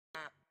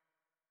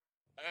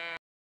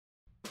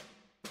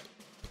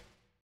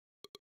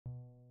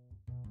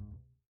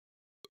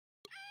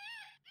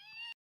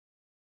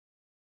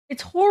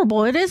 It's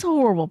horrible. It is a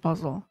horrible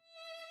puzzle.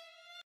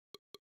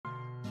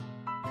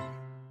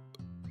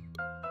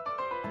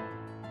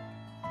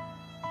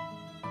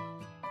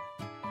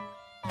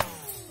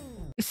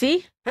 You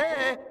see?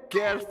 Hey,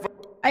 careful.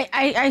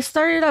 I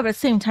started up at the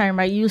same time,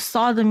 right? You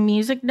saw the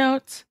music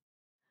notes.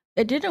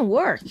 It didn't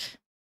work.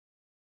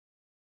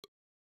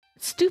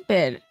 It's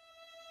stupid.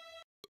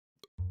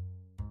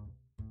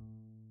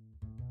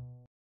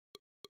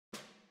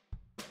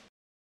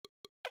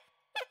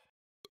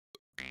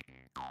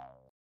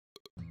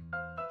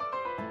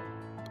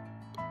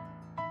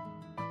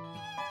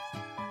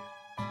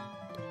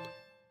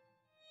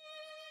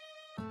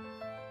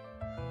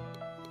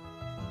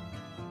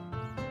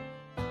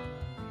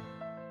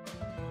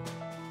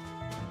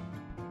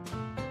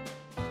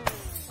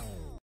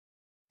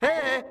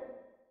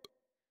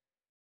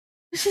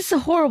 This This is a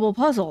horrible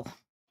puzzle.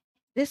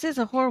 This is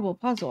a horrible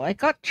puzzle. I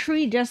got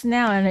tree just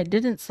now and it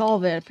didn't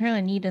solve it. Apparently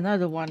I need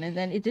another one and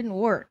then it didn't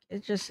work.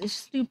 It's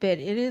stupid.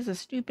 It is a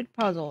stupid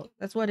puzzle.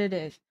 That's what it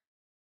is.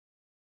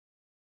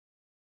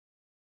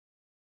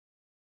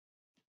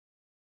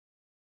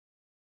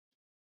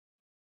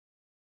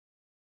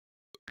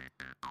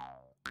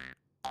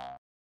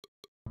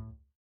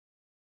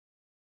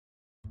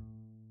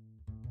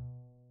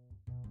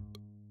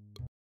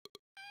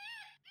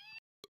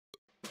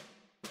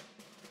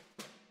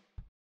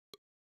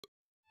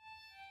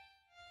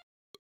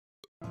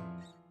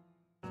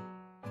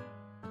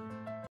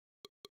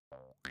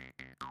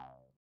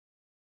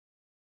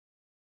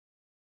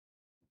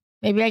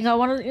 Maybe I got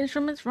one of the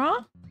instruments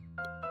wrong?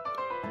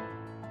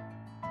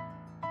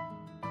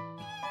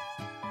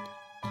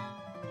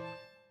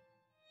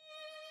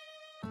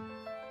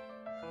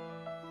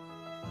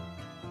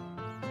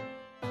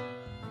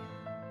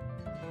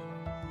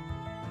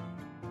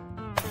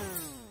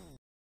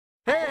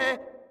 Hey!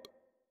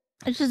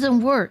 It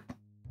doesn't work.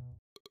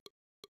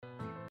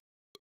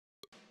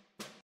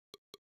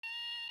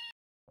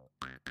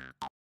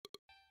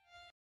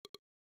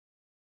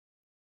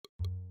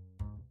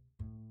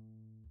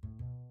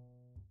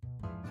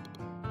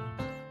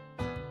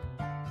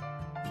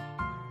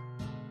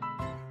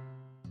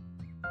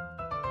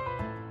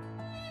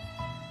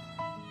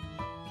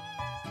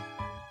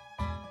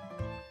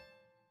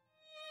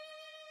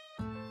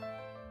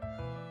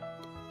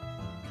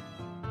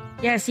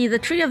 Yeah, see, the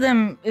three of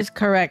them is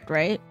correct,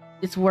 right?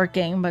 It's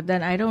working, but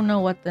then I don't know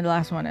what the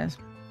last one is.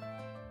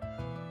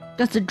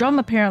 Because the drum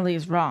apparently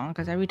is wrong,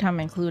 because every time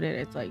I include it,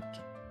 it's like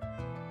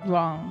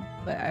wrong,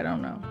 but I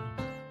don't know.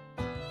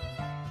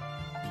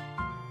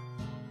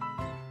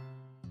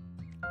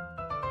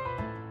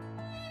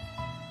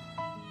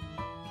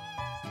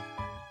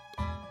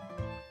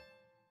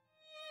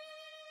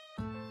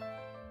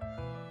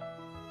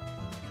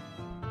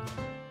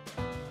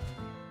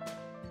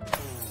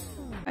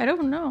 I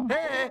don't know.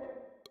 Hey!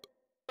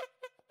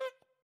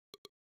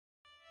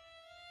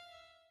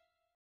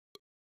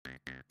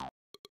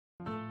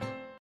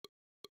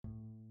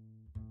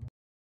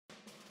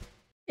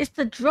 Is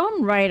the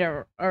drum right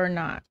or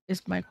not,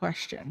 is my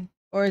question.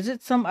 Or is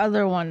it some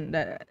other one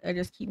that I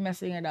just keep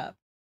messing it up?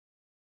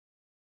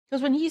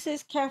 Because when he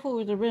says careful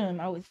with the rhythm,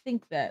 I would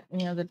think that,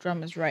 you know, the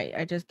drum is right.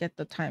 I just get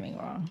the timing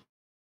wrong.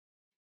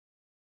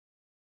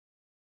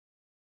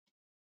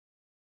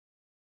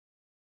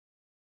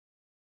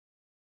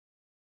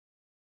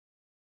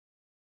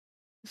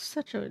 It's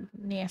such a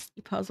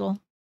nasty puzzle.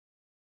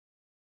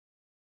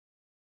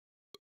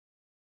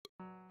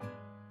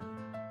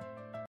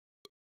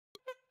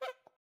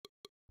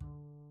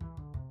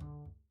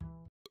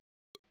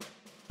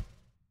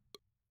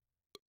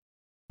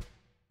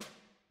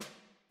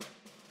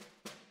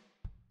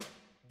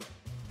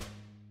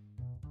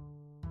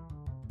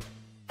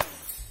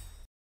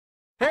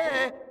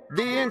 Hey!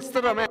 The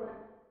instrument!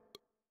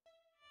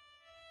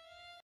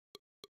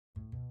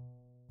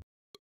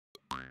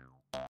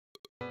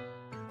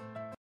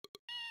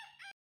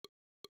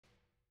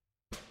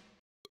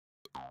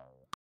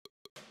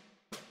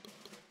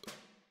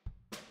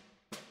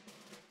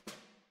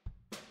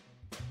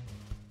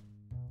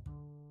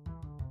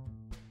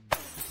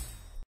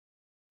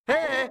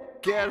 Hey!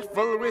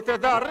 Careful with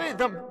the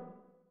rhythm!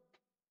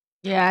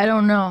 Yeah, I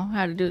don't know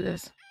how to do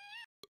this.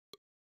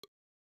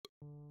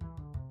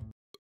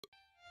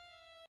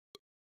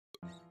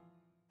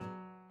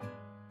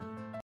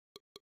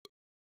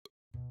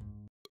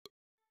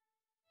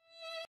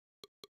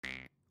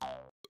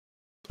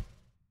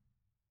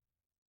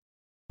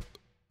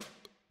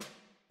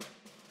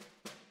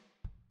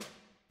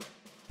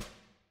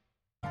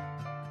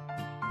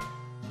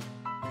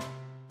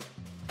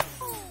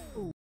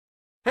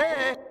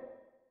 Hey!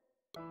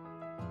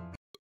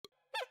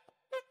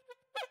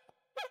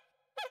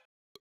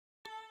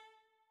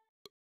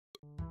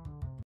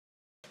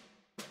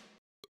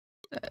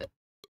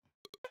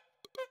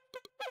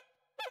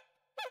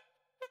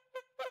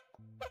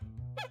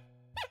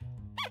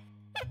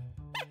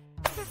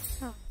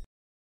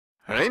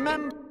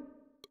 Remember?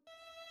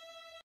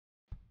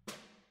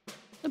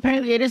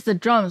 Apparently it is the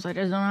drums, I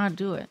just don't know how to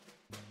do it.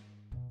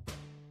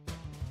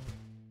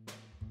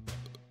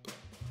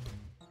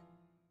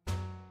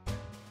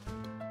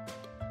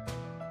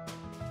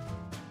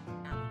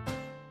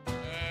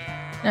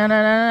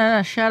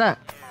 No, shut up.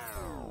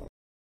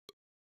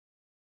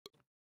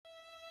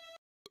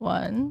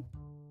 1,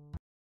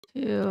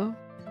 2,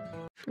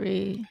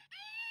 3.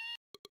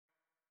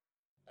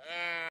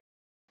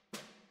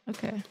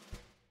 Okay.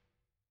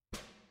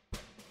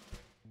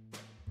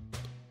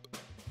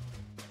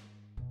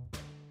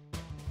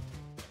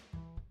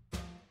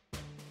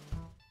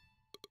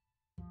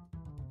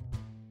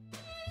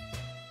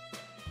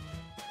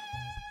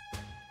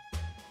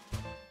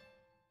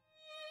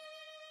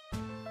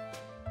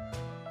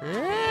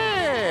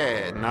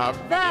 Hey, now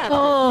that...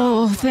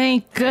 Oh,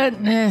 thank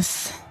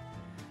goodness.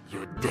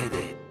 You did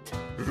it.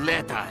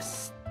 Let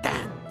us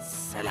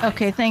dance. Alive.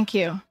 Okay, thank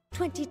you.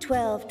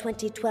 2012,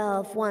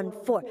 2012,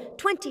 1-4.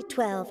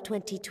 2012,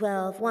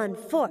 2012,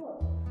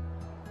 1-4.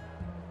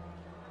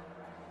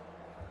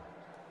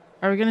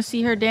 Are we gonna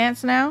see her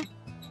dance now?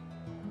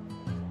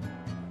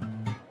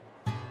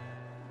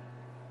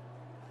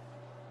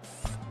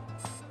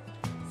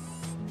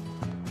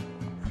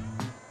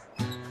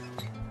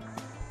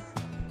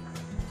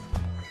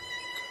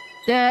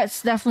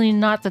 That's definitely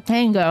not the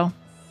tango.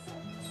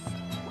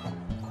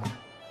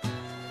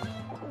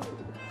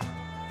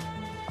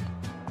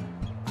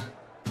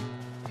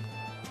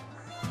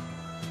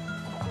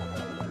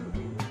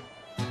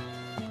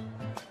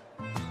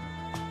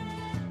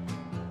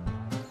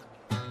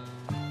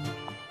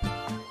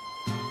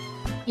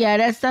 Yeah,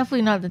 that's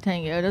definitely not the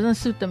tango. It doesn't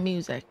suit the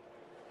music.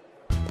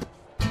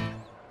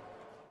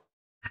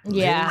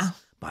 Yeah. Liz,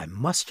 by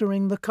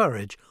mustering the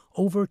courage,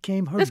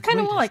 overcame her. That's kind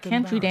of more like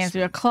country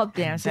dancing or club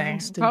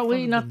dancing.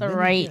 Probably not the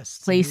right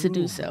place to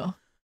do so.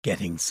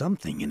 Getting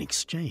something in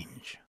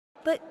exchange.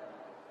 But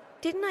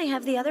didn't I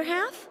have the other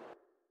half?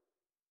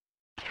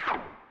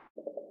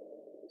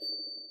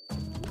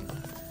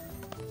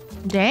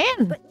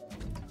 Dan? But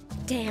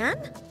Dan?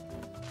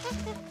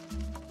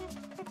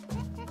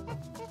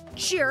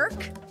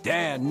 Jerk.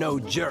 Dan no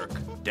jerk.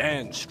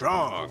 Dan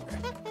strong.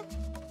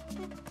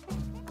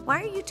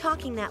 Why are you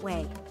talking that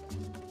way?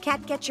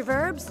 Cat get your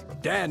verbs?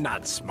 Dan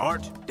not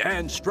smart.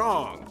 Dan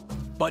strong.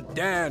 But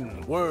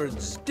Dan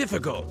words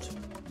difficult.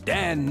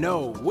 Dan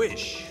no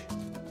wish.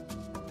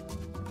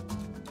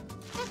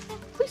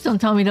 Please don't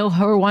tell me though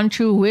her one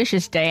true wish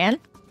is Dan.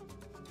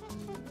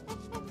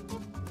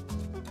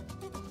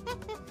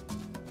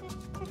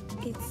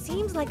 It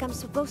seems like I'm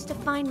supposed to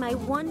find my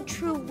one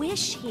true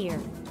wish here.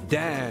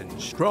 Dan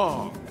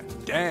strong.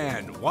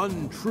 Dan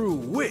one true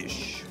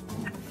wish.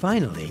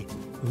 Finally,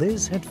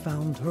 Liz had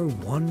found her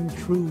one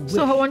true wish.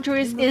 So her one true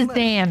wish is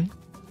Dan.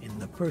 In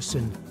the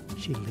person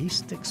she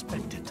least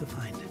expected to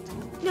find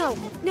it. No.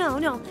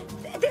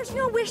 There's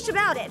no wish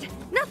about it.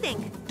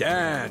 Nothing.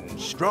 Dan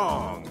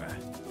strong.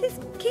 This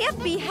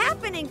can't be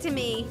happening to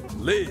me.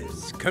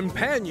 Liz,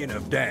 companion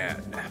of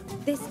Dan.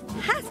 This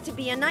has to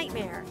be a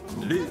nightmare.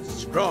 Liz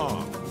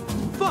strong.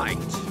 Fight.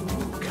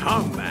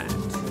 Combat.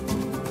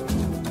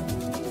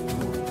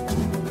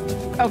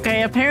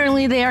 Okay,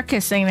 apparently they are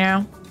kissing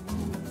now.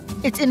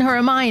 It's in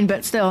her mind,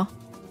 but still.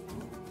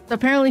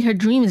 Apparently her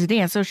dream is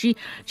Dan, so she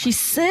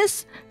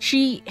says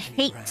she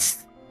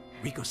hates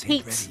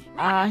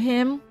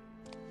him.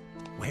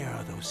 Where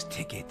are those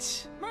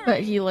tickets?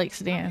 But he likes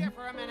Dan.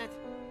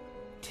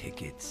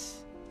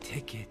 Tickets.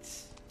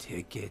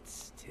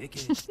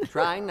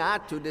 Try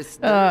not to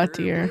disturb Oh,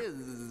 dear.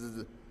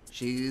 Liz.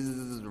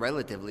 She's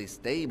relatively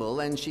stable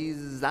and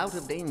she's out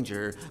of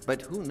danger,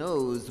 but who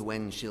knows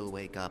when she'll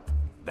wake up.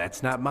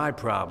 That's not my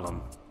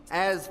problem.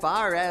 As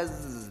far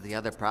as the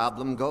other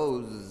problem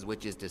goes,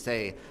 which is to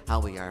say, how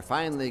we are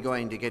finally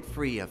going to get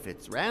free of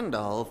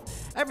Fitzrandolph,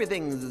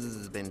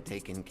 everything's been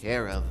taken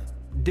care of.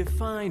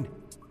 Define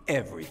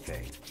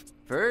everything.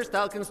 First,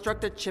 I'll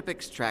construct a chip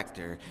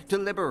extractor to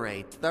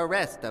liberate the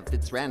rest of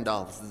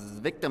Fitzrandolph's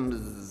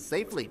victims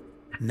safely.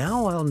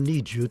 Now I'll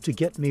need you to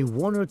get me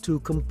one or two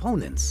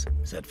components,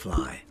 said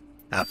Fly.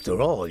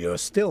 After all, you're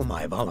still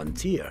my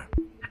volunteer.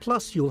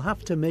 Plus, you'll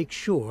have to make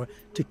sure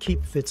to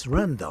keep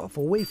Fitzrandolph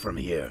away from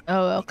here.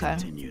 Oh, okay.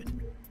 He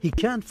continued. He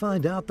can't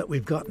find out that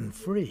we've gotten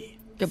free.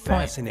 Good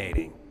point.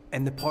 Fascinating.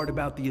 And the part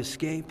about the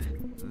escape?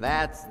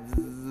 That's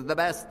the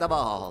best of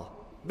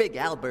all. Big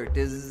Albert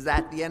is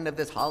at the end of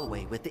this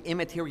hallway with the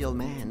Immaterial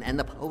Man and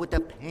the Poet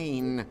of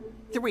Pain.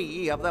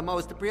 Three of the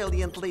most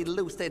brilliantly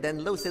lucid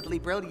and lucidly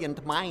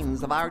brilliant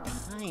minds of our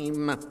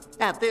time.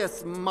 At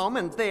this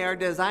moment, they are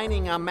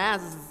designing a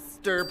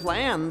master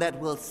plan that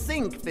will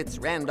sink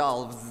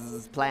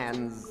Fitzrandolph's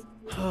plans.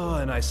 Oh,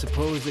 and I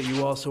suppose that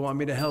you also want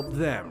me to help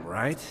them,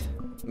 right?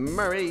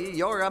 Murray,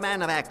 you're a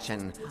man of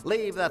action.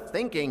 Leave the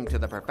thinking to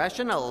the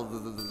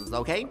professionals,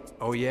 okay?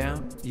 Oh yeah?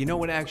 You know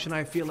what action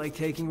I feel like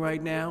taking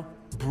right now?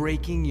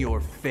 Breaking your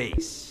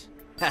face.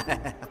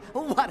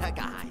 What a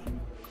guy.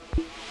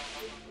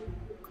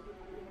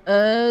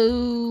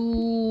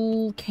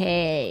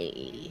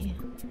 Okay.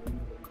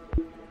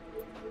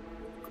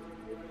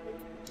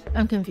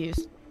 I'm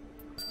confused.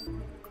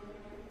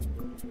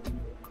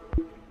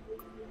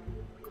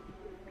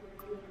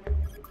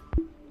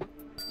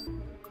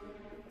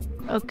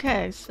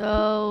 Okay,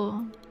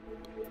 so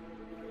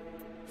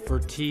For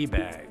tea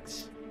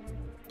bags.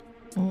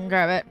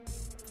 grab it.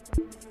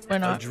 Why A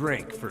not?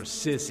 drink for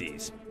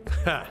sissies.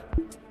 Ha!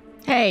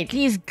 Hey,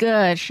 tea's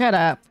good. Shut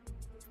up.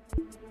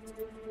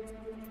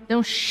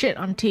 Don't shit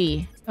on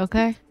tea,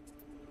 okay?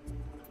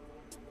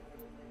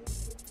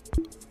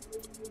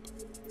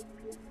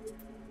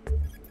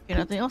 Okay,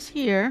 nothing else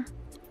here.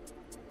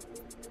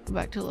 Go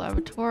back to the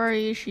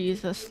laboratory.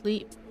 She's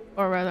asleep,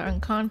 or rather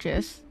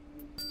unconscious.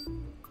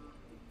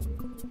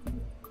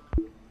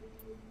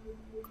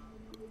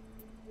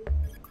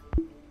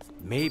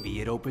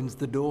 Maybe it opens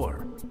the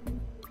door.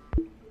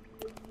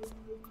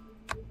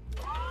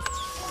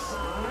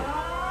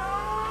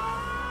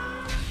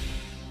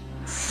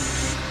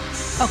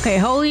 Okay,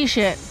 holy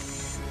shit.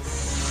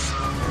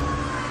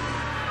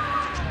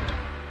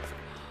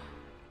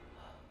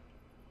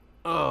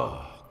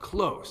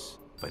 close,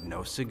 but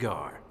no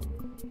cigar.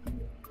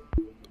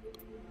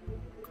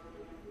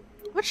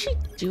 What's she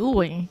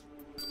doing?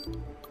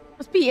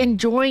 Must be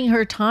enjoying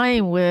her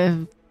time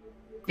with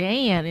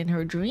Dan in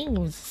her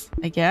dreams,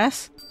 I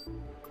guess.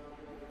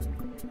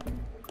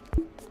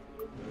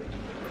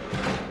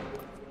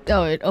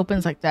 Oh, it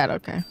opens like that,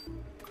 okay.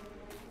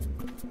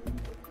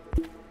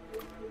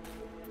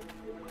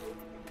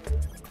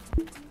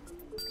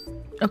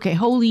 Okay,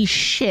 holy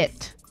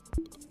shit.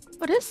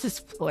 What is this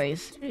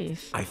place?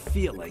 Jeez. I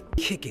feel like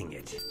kicking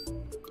it.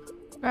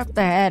 Grab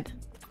the head.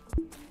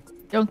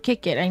 Don't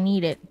kick it, I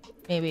need it.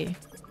 Maybe.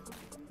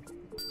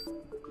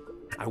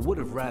 I would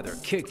have rather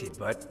kicked it,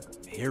 but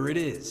here it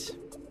is.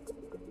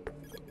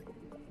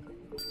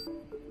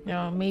 You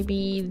know,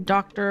 maybe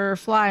Dr.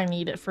 Fly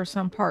need it for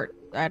some part.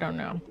 I don't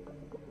know.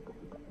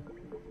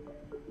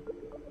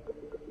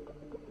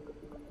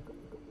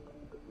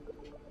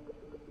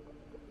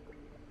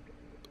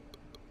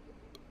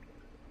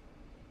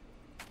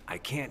 I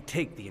can't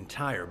take the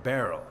entire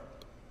barrel.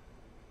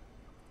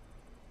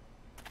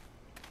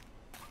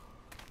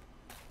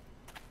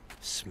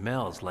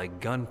 Smells like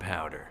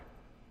gunpowder.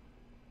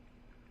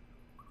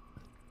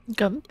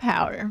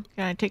 Gunpowder.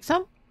 Can I take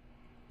some?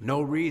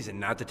 No reason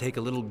not to take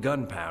a little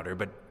gunpowder,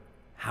 but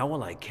how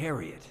will I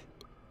carry it?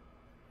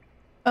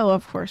 Oh,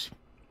 of course.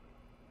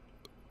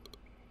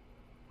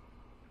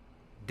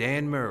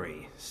 Dan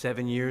Murray,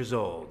 7 years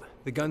old.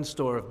 The gun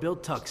store of Bill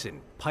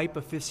Tuxon, pipe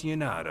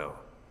aficionado.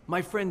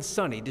 My friend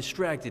Sonny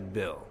distracted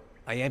Bill.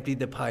 I emptied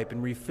the pipe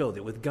and refilled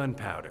it with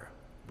gunpowder.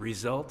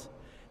 Result?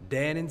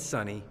 Dan and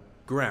Sonny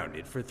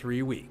grounded for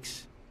 3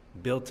 weeks.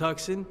 Bill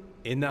Tuxon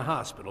in the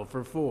hospital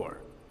for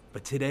 4.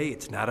 But today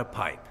it's not a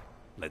pipe.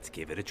 Let's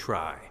give it a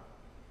try.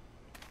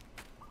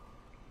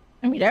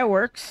 I mean, that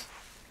works.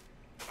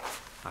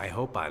 I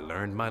hope I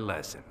learned my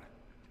lesson.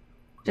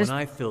 Just when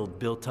I filled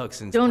Bill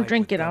Tuxon's don't pipe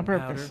drink with it on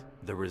gunpowder, purpose.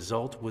 the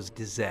result was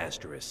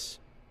disastrous.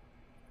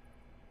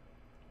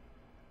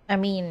 I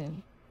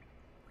mean,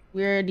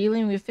 we're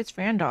dealing with Fitz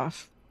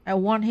Randolph. I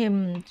want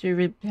him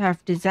to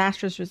have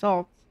disastrous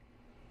results.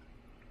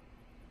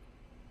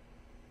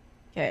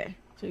 Okay,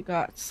 so we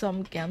got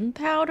some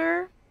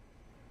gunpowder.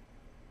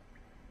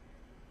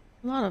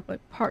 A lot of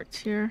like parts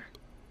here.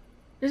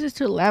 This is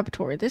to the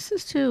laboratory. This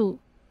is to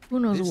who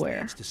knows This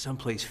where. leads to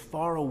someplace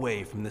far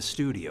away from the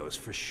studios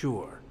for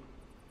sure.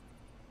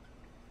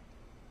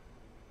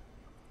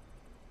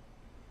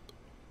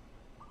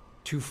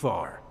 Too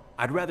far.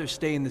 I'd rather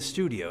stay in the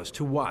studios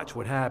to watch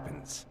what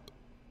happens.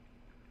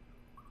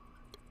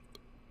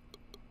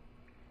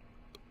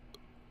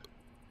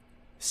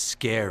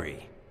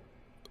 Scary.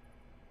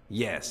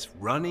 Yes,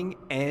 running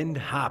and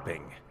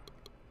hopping.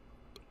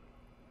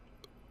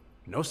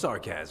 No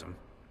sarcasm.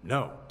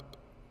 No.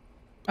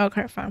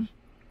 Okay, fine.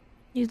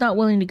 He's not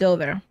willing to go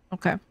there.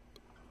 Okay.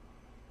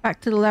 Back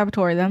to the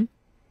laboratory then.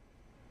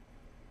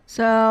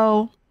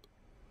 So,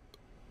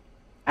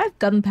 I have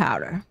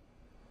gunpowder.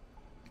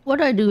 What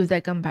do I do with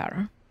that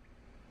gunpowder?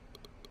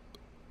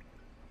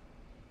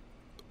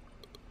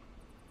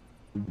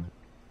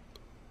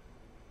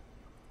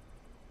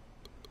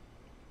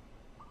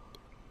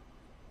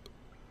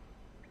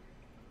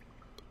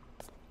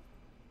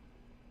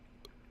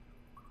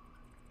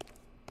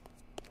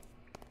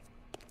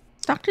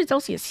 Dr.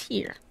 Zelsius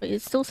here, but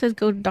it still says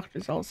go to Dr.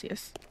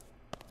 Zelsius.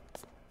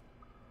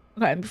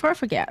 Okay, before I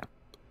forget,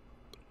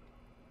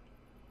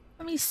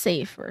 let me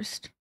save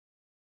first.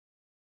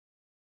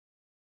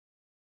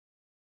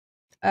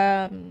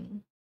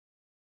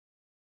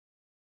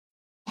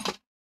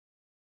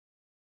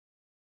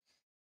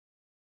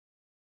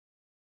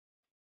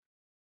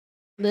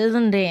 Liz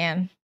and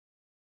Dan.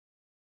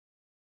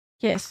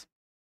 Yes.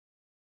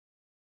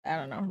 I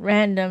don't know.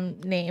 Random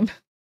name.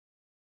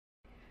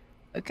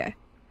 Okay.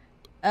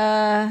 Do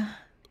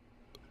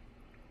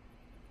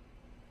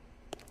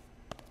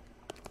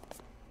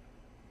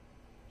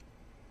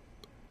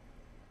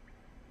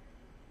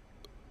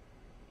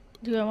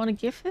I want to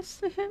give this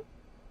to him?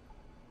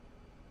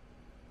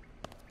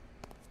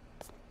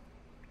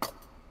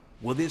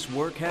 Will this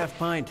work, Half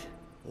Pint?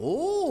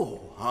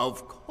 Oh,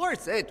 of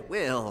course it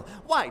will.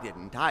 Why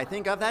didn't I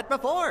think of that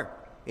before?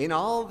 In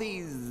all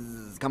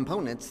these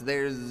components,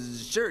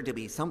 there's sure to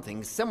be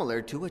something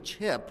similar to a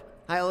chip.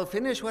 I'll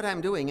finish what I'm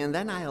doing and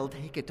then I'll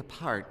take it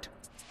apart.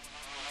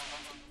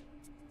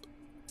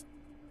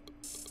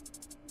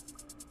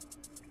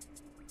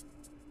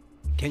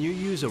 Can you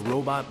use a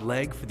robot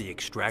leg for the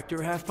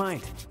extractor, Half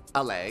Pint?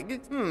 A leg?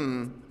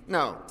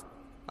 No.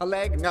 A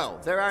leg? No.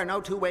 There are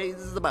no two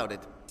ways about it.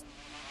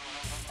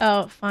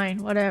 Oh,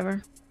 fine.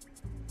 Whatever.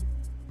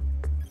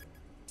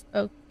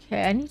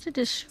 Okay, I need to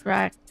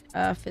distract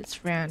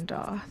Fitz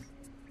Randolph.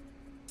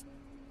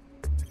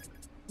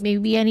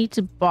 Maybe I need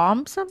to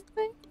bomb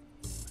something?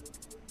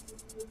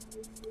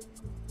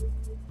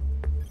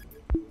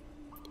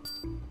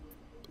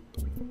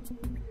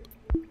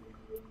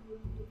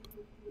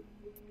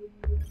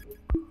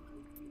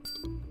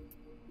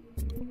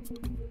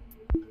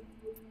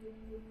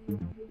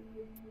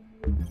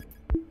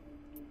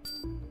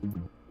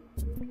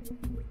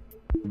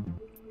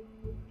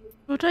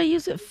 What do I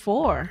use it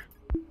for?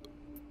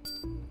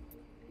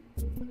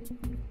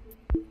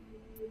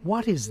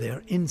 What is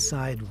there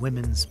inside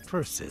women's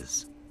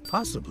purses?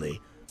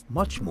 Possibly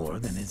much more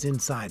than is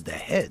inside the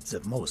heads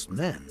of most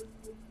men.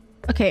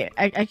 Okay,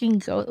 I can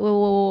go.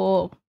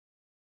 Whoa.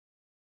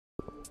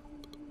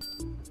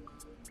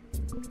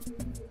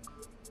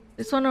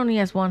 This one only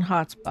has one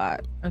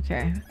hotspot.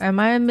 Okay, I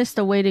might have missed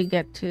a way to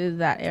get to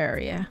that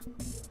area.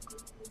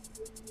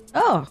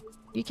 Oh,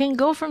 you can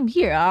go from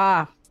here.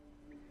 Ah,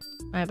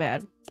 my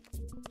bad.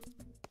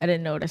 I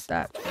didn't notice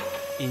that.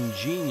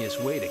 Ingenious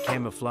way to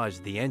camouflage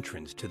the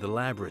entrance to the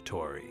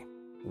laboratory.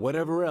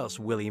 Whatever else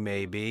Willie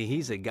may be,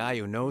 he's a guy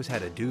who knows how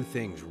to do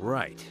things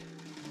right.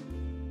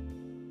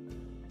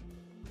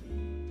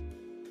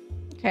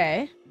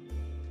 Okay.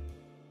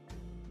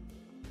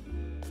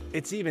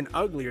 It's even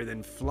uglier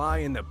than Fly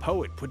and the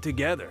Poet put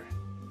together.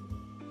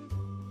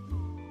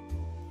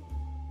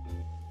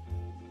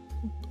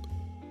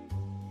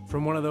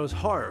 From one of those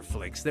horror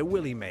flicks that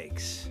Willie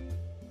makes.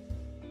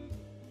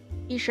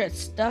 T-shirt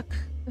stuck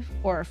with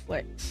horror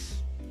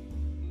flicks.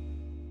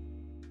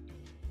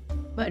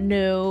 But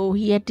no,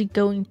 he had to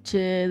go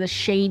into the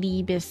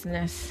shady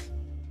business.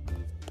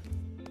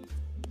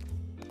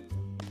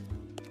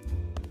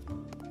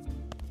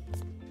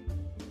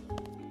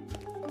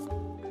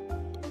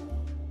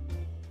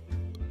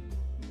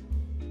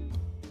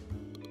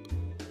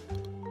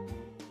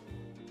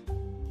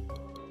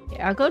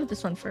 Yeah, I'll go to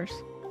this one first.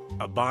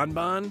 A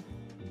bonbon?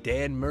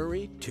 Dan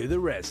Murray to the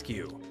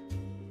rescue.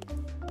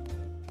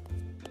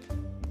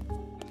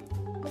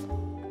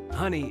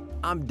 Honey,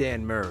 I'm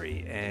Dan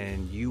Murray,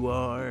 and you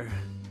are...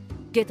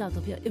 Get out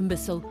of here,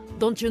 imbecile.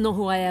 Don't you know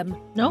who I am?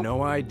 No.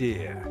 No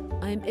idea.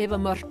 I'm Eva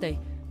Marte,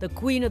 the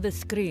Queen of the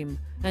Scream,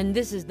 and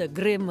this is the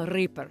Grim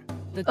Reaper.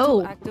 The Oh.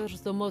 two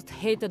actors the most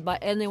hated by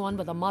anyone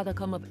with a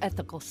modicum of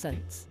ethical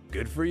sense.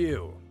 Good for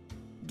you.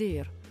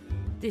 Dear,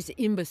 this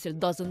imbecile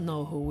doesn't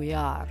know who we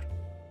are.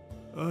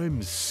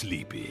 I'm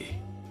sleepy.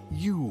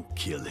 You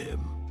kill him.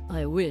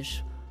 I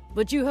wish.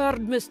 But you heard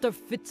Mr.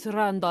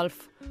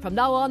 Fitzrandolph. From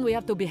now on, we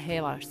have to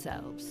behave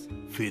ourselves.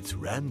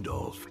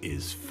 Fitzrandolph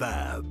is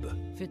fab.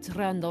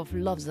 Fitzrandolph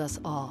loves us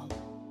all.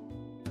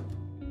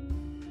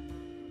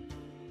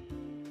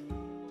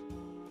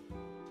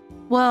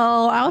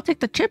 Well, I'll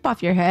take the chip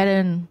off your head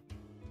and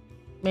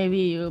maybe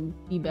you'll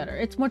be better.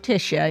 It's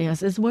Morticia,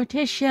 yes, it's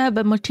Morticia,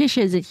 but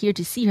Morticia isn't here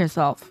to see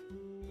herself.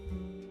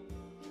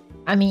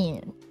 I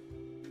mean,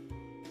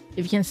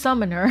 if you can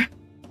summon her,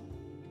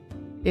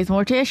 it's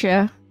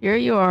Morticia. Here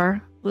you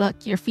are.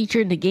 Look, you're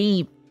featured in the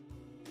game.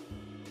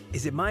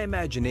 Is it my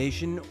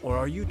imagination, or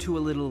are you two a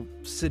little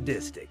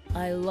sadistic?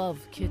 I love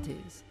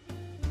kitties.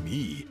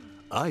 Me,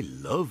 I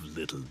love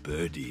little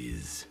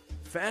birdies.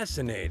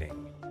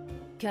 Fascinating.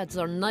 Cats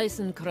are nice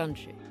and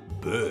crunchy.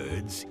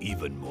 Birds,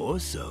 even more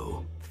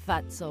so.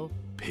 Fatso,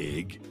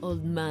 Pig,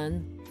 old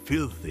man,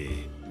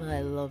 filthy. I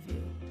love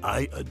you.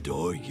 I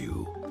adore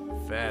you.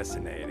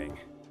 Fascinating.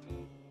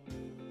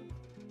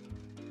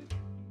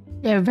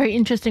 They have a very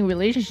interesting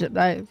relationship,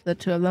 the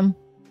two of them.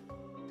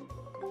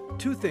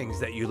 Two things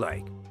that you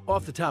like,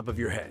 off the top of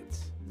your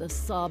heads. The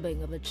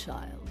sobbing of a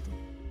child.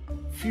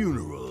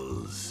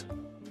 Funerals.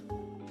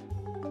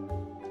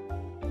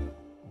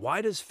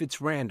 Why does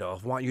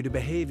Fitzrandolph want you to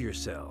behave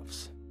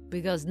yourselves?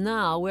 Because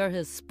now we're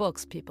his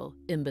spokespeople,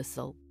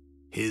 imbecile.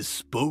 His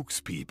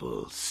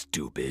spokespeople,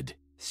 stupid.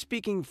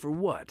 Speaking for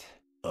what?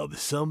 Of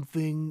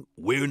something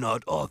we're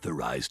not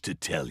authorized to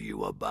tell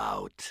you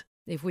about.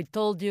 If we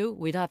told you,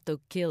 we'd have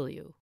to kill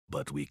you.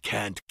 But we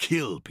can't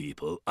kill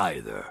people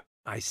either.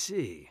 I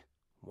see.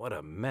 What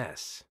a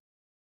mess.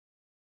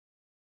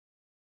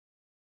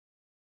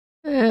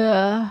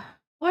 Why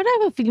do I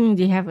have a feeling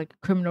they have like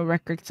a criminal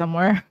record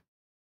somewhere?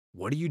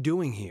 What are you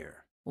doing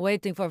here?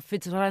 Waiting for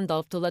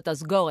Fitzrandolph to let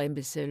us go,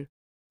 imbecile.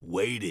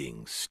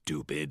 Waiting,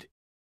 stupid.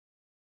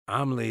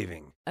 I'm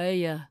leaving.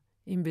 Aya,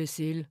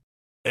 imbecile.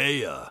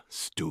 Aya,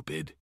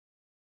 stupid.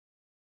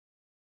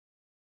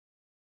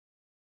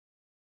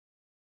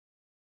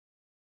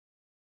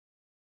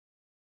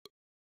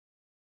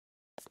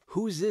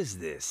 Whose is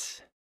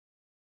this?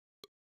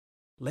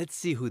 Let's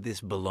see who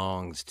this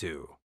belongs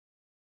to.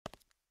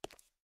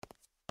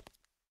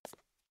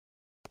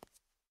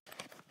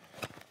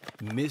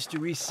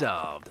 Mystery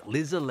solved.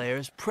 Liz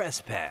Allaire's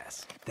press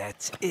pass.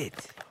 That's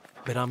it.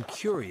 But I'm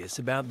curious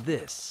about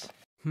this.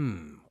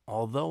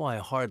 Although I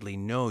hardly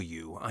know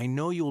you, I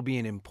know you'll be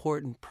an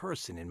important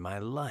person in my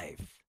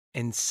life.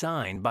 And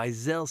signed by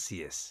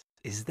Zelsius.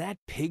 Is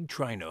that pig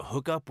trying to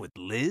hook up with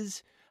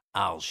Liz?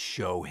 I'll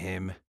show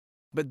him.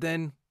 But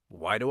then,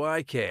 why do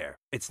I care?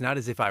 It's not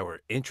as if I were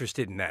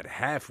interested in that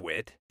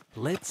half-wit.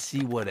 Let's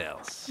see what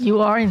else.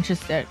 You are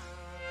interested.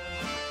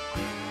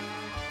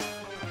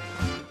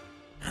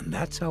 And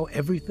that's how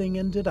everything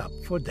ended up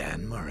for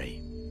Dan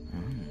Murray.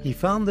 He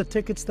found the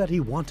tickets that he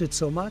wanted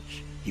so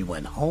much, he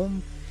went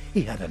home,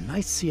 he had a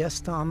nice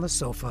siesta on the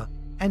sofa,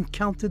 and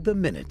counted the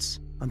minutes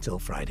until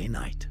Friday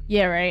night.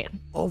 Yeah, right.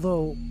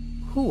 Although,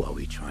 who are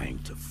we trying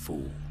to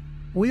fool?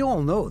 We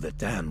all know that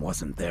Dan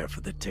wasn't there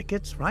for the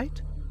tickets, right?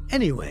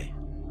 Anyway,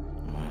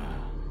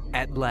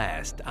 At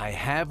last, I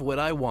have what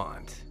I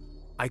want.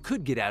 I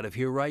could get out of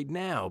here right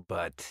now,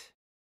 but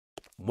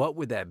what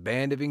would that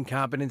band of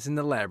incompetents in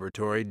the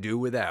laboratory do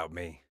without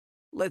me?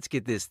 Let's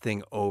get this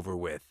thing over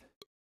with.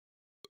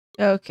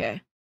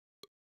 Okay.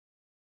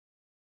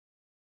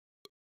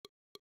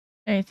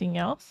 Anything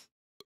else?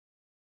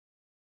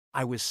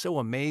 I was so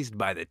amazed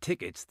by the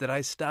tickets that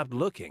I stopped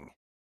looking.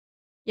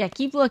 Yeah,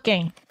 keep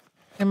looking.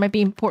 There might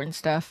be important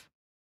stuff.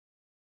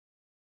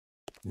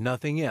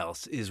 Nothing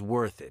else is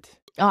worth it.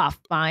 Ah,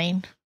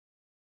 fine.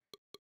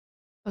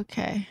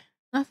 Okay.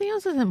 Nothing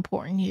else is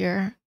important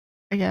here,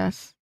 I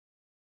guess.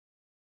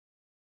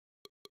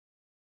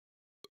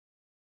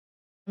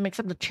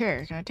 Except the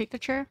chair. Can I take the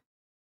chair?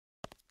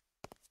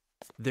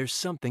 There's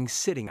something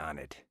sitting on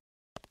it.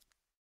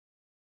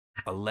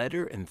 A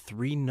letter and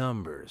 3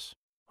 numbers.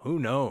 Who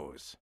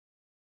knows?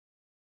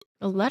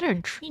 A letter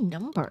and 3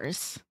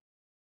 numbers.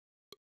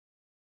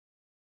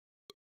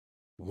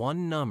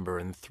 1 number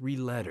and 3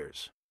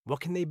 letters. What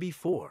can they be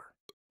for?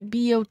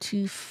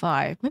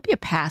 B025. Maybe a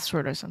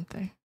password or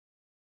something.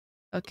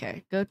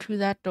 Okay, go through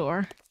that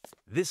door.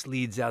 This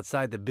leads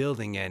outside the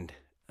building and...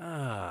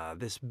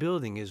 this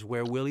building is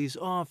where Willie's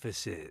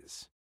office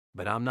is.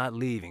 But I'm not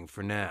leaving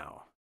for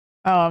now.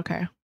 Oh,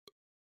 okay.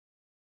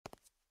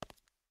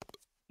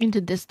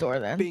 Into this door,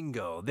 then.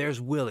 Bingo, there's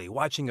Willie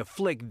watching a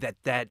flick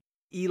that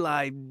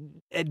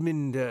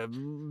Edmund,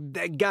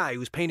 that guy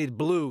who's painted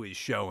blue is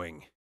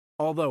showing.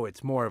 Although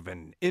it's more of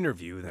an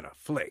interview than a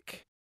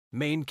flick.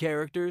 Main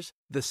characters,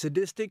 the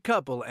sadistic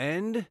couple,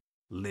 and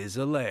Liz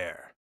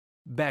Allaire.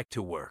 Back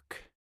to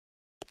work.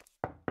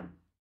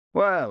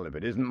 Well, if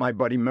it isn't my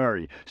buddy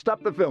Murray.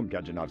 Stop the film,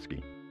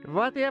 Kajanowski.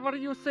 Whatever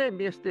you say,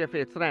 Mr.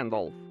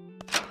 Fitzrandolph.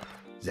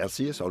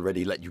 Celsius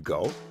already let you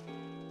go?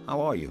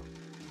 How are you?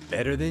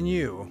 Better than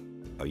you.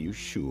 Are you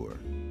sure?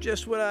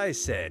 Just what I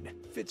said.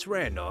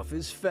 Fitzrandolph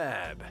is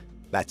fab.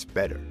 That's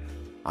better.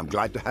 I'm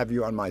glad to have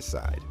you on my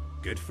side.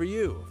 Good for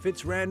you.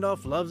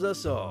 Fitzrandolph loves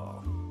us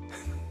all.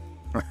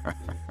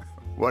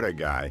 What a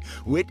guy.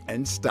 Wit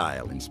and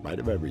style in spite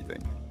of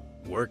everything.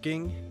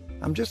 Working?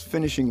 I'm just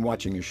finishing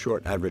watching a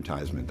short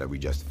advertisement that we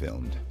just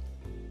filmed.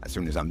 As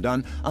soon as I'm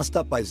done, I'll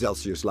stop by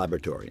Celsius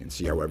Laboratory and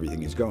see how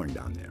everything is going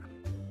down there.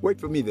 Wait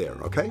for me there,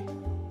 okay?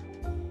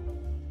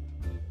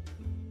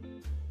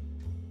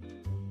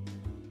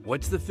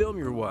 What's the film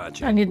you're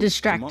watching? I need to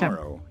distract him.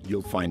 Tomorrow,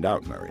 you'll find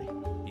out, Murray.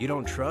 You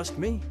don't trust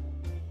me?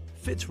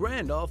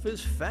 Fitzrandolph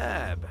is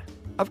fab.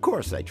 Of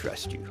course I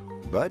trust you,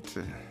 but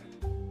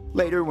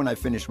later when I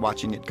finish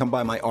watching it, come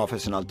by my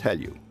office and I'll tell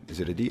you. Is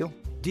it a deal?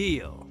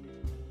 Deal.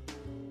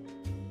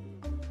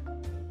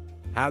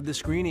 How'd the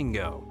screening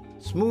go?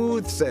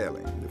 Smooth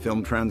sailing. The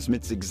film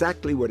transmits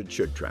exactly what it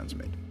should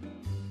transmit.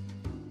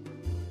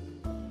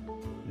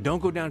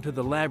 Don't go down to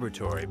the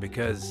laboratory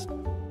because...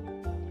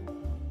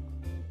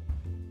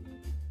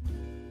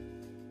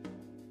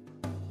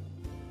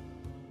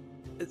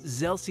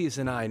 Celsius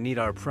and I need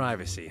our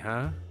privacy,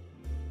 huh?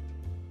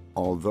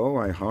 Although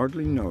I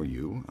hardly know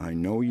you, I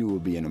know you will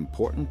be an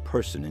important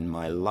person in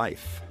my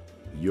life.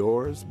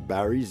 Yours,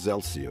 Barry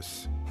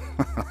Celsius.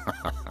 What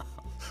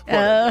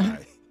a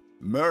guy.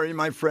 Murray,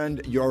 my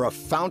friend, you're a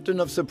fountain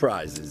of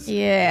surprises.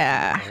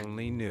 Yeah.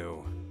 Only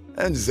knew.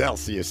 And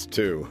Celsius,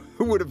 too.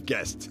 Who would have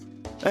guessed?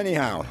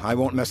 Anyhow, I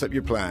won't mess up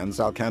your plans.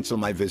 I'll cancel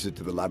my visit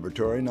to the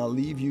laboratory and I'll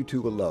leave you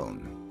two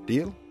alone.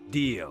 Deal?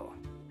 Deal.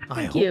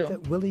 I hope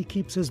that Willie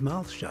keeps his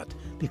mouth shut,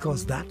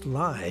 because that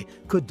lie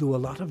could do a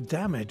lot of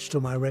damage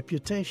to my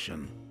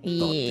reputation.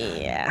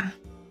 Yeah.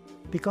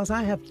 Because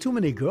I have too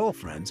many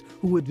girlfriends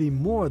who would be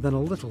more than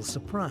a little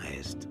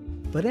surprised.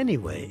 But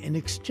anyway, in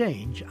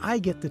exchange, I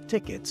get the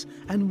tickets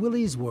and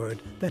Willie's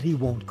word that he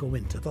won't go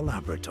into the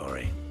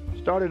laboratory.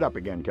 Start it up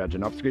again,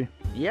 Kajanowski.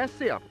 Yes,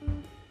 sir.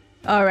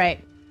 All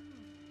right.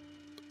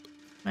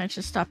 I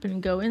should stop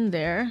and go in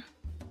there.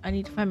 I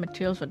need to find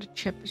materials for the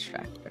chip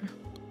extractor.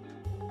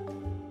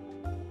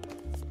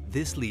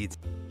 This leads...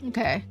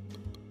 Okay.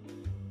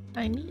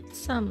 I need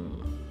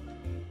some...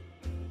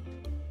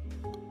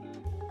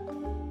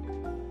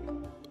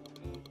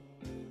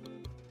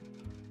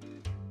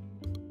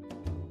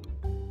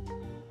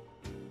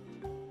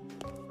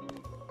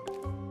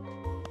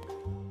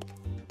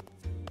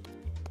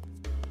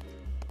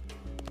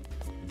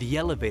 The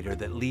elevator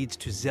that leads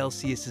to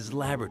Celsius's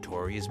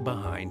laboratory is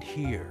behind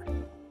here.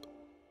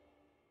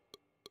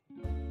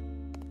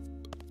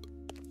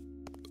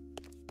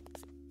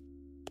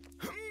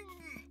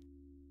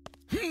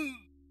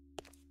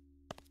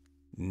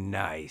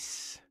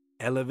 Nice.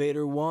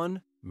 Elevator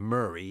 1,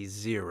 Murray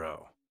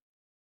 0.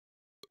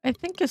 I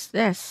think it's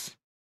this.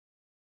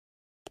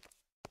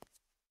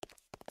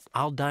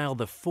 I'll dial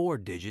the 4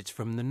 digits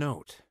from the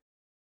note.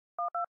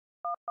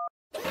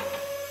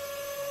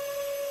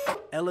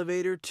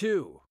 Elevator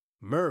 2,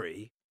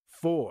 Murray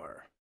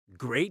 4.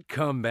 Great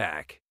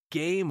comeback.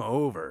 Game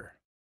over.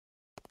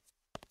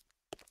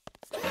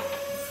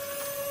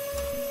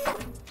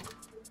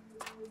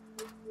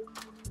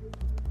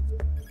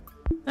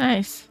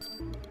 Nice.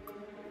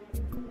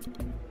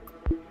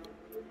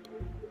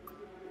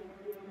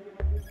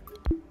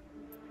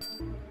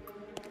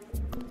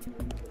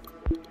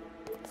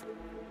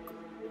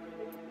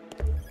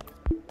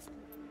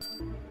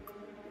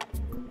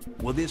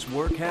 Will this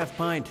work, Half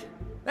Pint?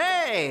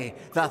 Hey,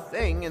 the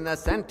thing in the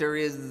center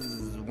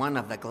is one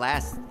of the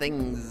glass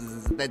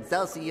things that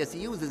Celsius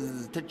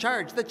uses to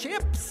charge the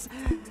chips.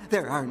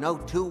 There are no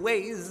two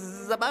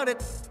ways about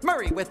it.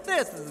 Murray, with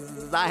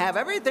this, I have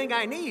everything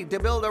I need to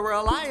build a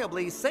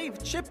reliably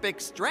safe chip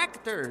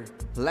extractor.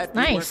 Let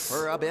me work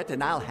for a bit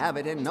and I'll have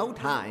it in no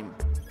time.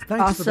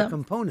 Thanks for the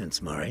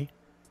components, Murray,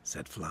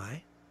 said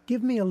Fly.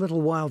 Give me a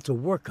little while to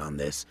work on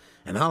this,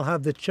 and I'll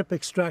have the chip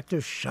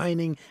extractor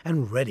shining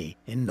and ready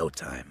in no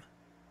time.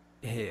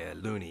 Hey,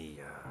 Looney,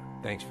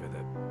 thanks for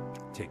the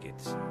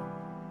tickets.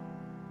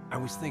 I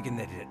was thinking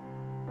that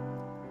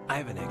I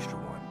have an extra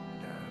one.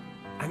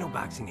 I know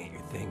boxing ain't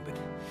your thing, but...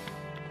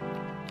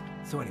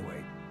 So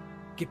anyway,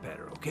 get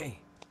better, okay?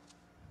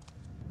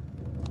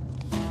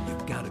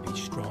 You've got to be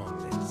strong,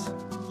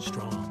 Liz.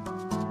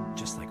 Strong,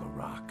 just like a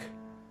rock.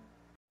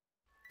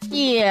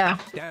 Yeah.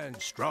 Dan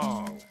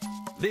strong.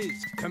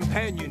 Liz,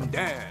 companion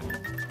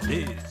Dan.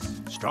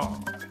 Liz,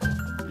 strong.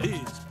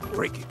 Liz,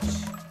 break it.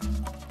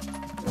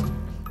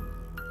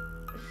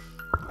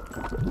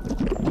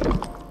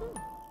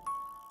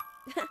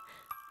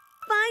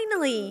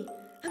 Finally!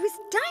 I was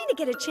dying to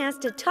get a chance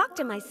to talk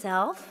to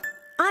myself.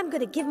 I'm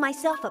gonna give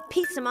myself a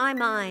piece of my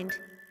mind.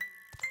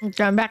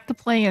 Okay, I'm back to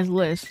playing as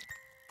Liz.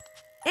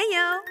 Hey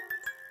yo!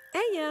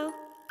 Hey yo!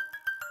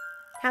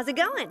 How's it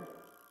going?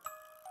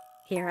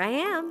 Here I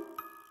am.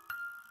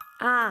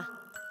 Ah.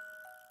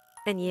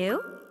 And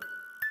you?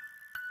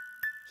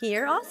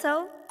 Here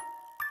also.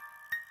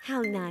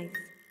 How nice.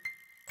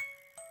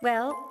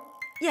 Well,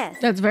 yes.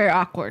 That's very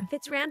awkward.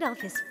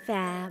 Fitzrandolph is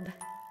fab.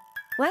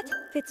 What?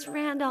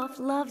 Fitzrandolph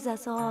loves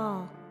us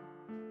all.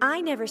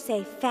 I never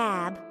say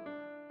fab.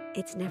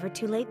 It's never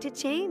too late to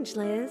change,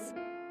 Liz.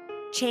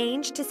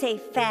 Change to say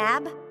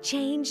fab.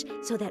 Change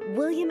so that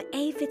William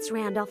A.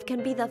 Fitzrandolph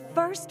can be the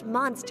first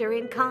monster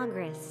in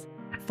Congress.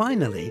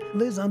 Finally,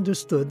 Liz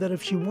understood that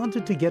if she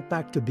wanted to get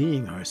back to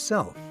being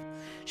herself,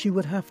 she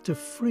would have to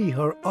free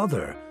her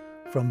other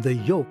from the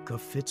yoke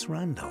of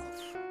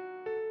Fitzrandolph.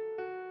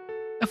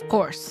 Of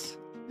course.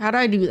 How'd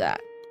I do that?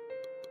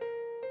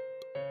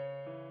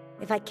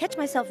 If I catch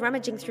myself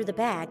rummaging through the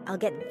bag, I'll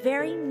get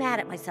very mad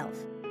at myself.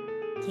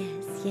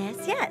 Yes,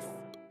 yes, yes.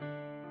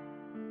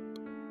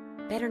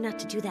 Better not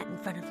to do that in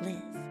front of Liz.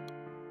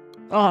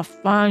 Oh,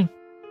 fine.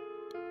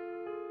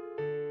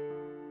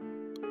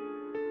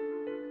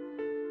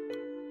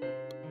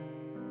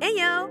 Hey,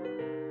 yo.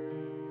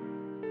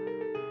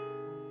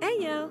 Hey,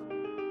 yo.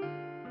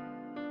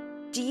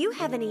 Do you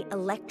have any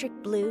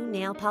electric blue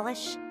nail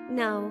polish?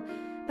 No,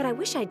 but I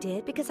wish I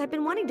did because I've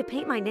been wanting to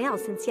paint my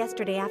nails since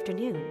yesterday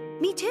afternoon.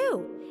 Me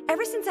too.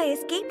 Ever since I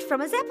escaped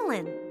from a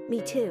Zeppelin.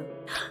 Me too.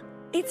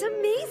 It's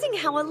amazing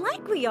how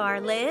alike we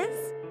are,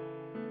 Liz.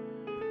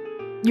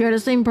 You're the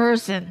same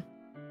person.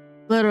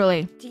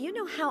 Literally. Do you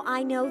know how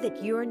I know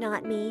that you're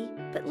not me?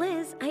 But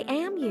Liz, I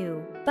am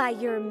you. By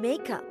your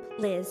makeup,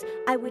 Liz,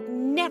 I would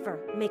never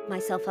make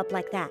myself up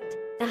like that.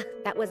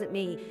 That wasn't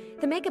me.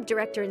 The makeup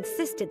director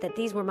insisted that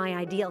these were my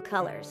ideal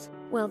colors.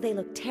 Well, they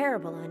look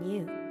terrible on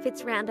you.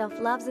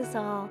 Fitzrandolph loves us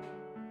all.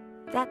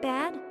 That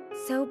bad?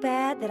 So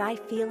bad that I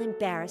feel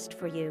embarrassed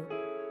for you.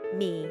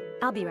 Me.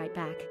 I'll be right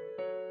back.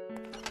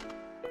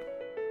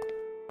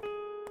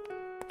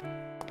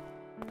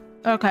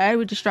 Okay,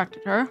 we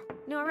distracted her.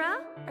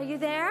 Nora, are you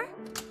there?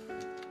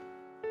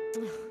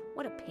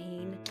 What a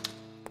pain.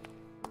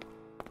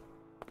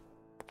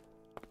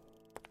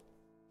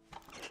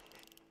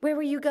 Where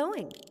were you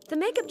going? The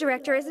makeup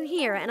director isn't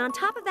here, and on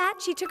top of that,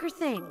 she took her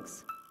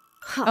things.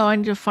 Huh. Oh, I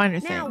need to find her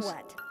things. Now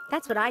what?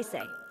 That's what I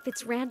say.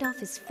 Fitzrandolph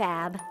is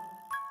fab.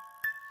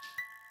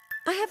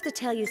 I have to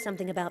tell you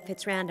something about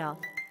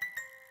Fitzrandolph.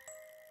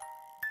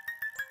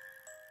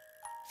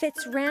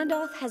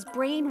 Fitzrandolph has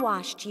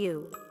brainwashed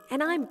you,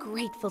 and I'm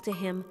grateful to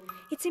him.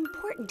 It's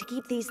important to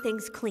keep these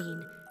things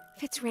clean.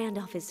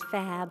 Fitzrandolph is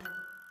fab.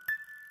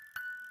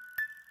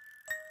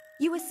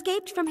 You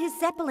escaped from his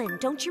Zeppelin,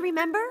 don't you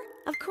remember?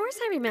 Of course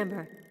I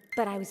remember.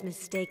 But I was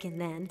mistaken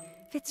then.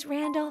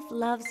 Fitzrandolph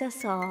loves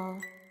us all.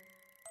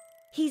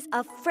 He's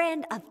a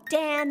friend of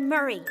Dan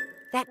Murray,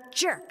 that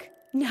jerk.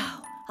 No,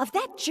 of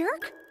that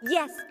jerk?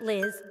 Yes,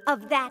 Liz,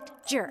 of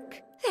that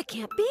jerk. That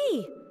can't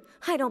be.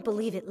 I don't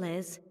believe it,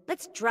 Liz.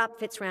 Let's drop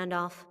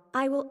Fitzrandolph.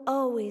 I will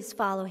always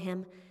follow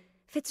him.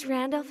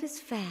 Fitzrandolph is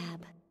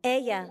fab.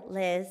 Aya,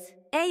 Liz.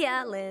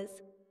 Aya, Liz.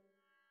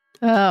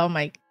 Oh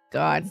my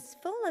God. It's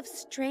full of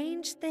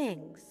strange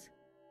things.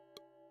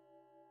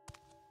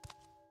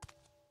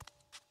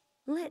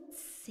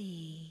 Let's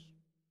see.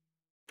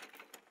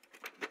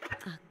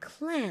 A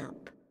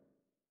clamp.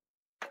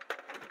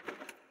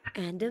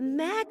 And a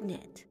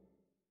magnet.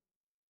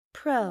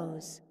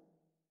 Pros.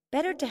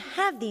 Better to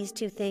have these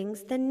two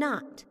things than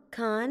not.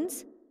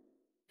 Cons.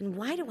 And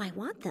why do I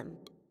want them?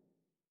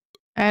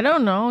 I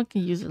don't know. I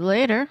can use it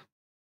later.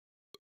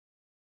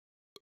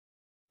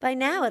 By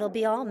now it'll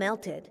be all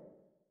melted.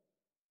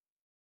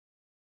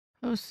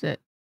 Post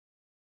it.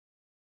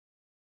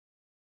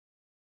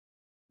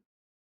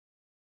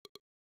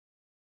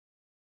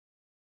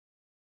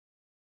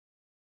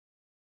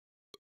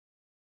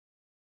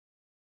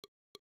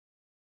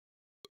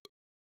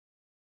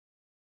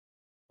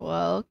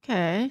 Well,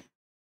 okay.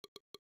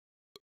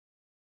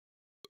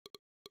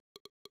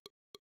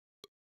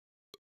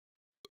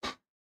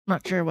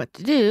 Not sure what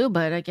to do,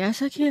 but I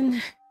guess I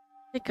can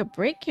take a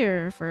break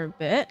here for a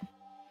bit.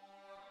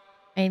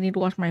 I need to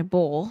wash my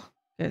bowl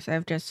because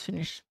I've just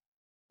finished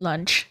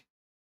lunch.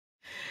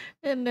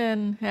 And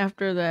then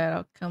after that,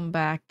 I'll come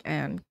back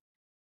and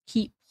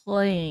keep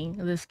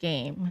playing this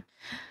game.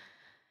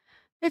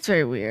 It's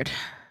very weird,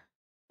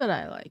 but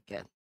I like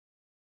it.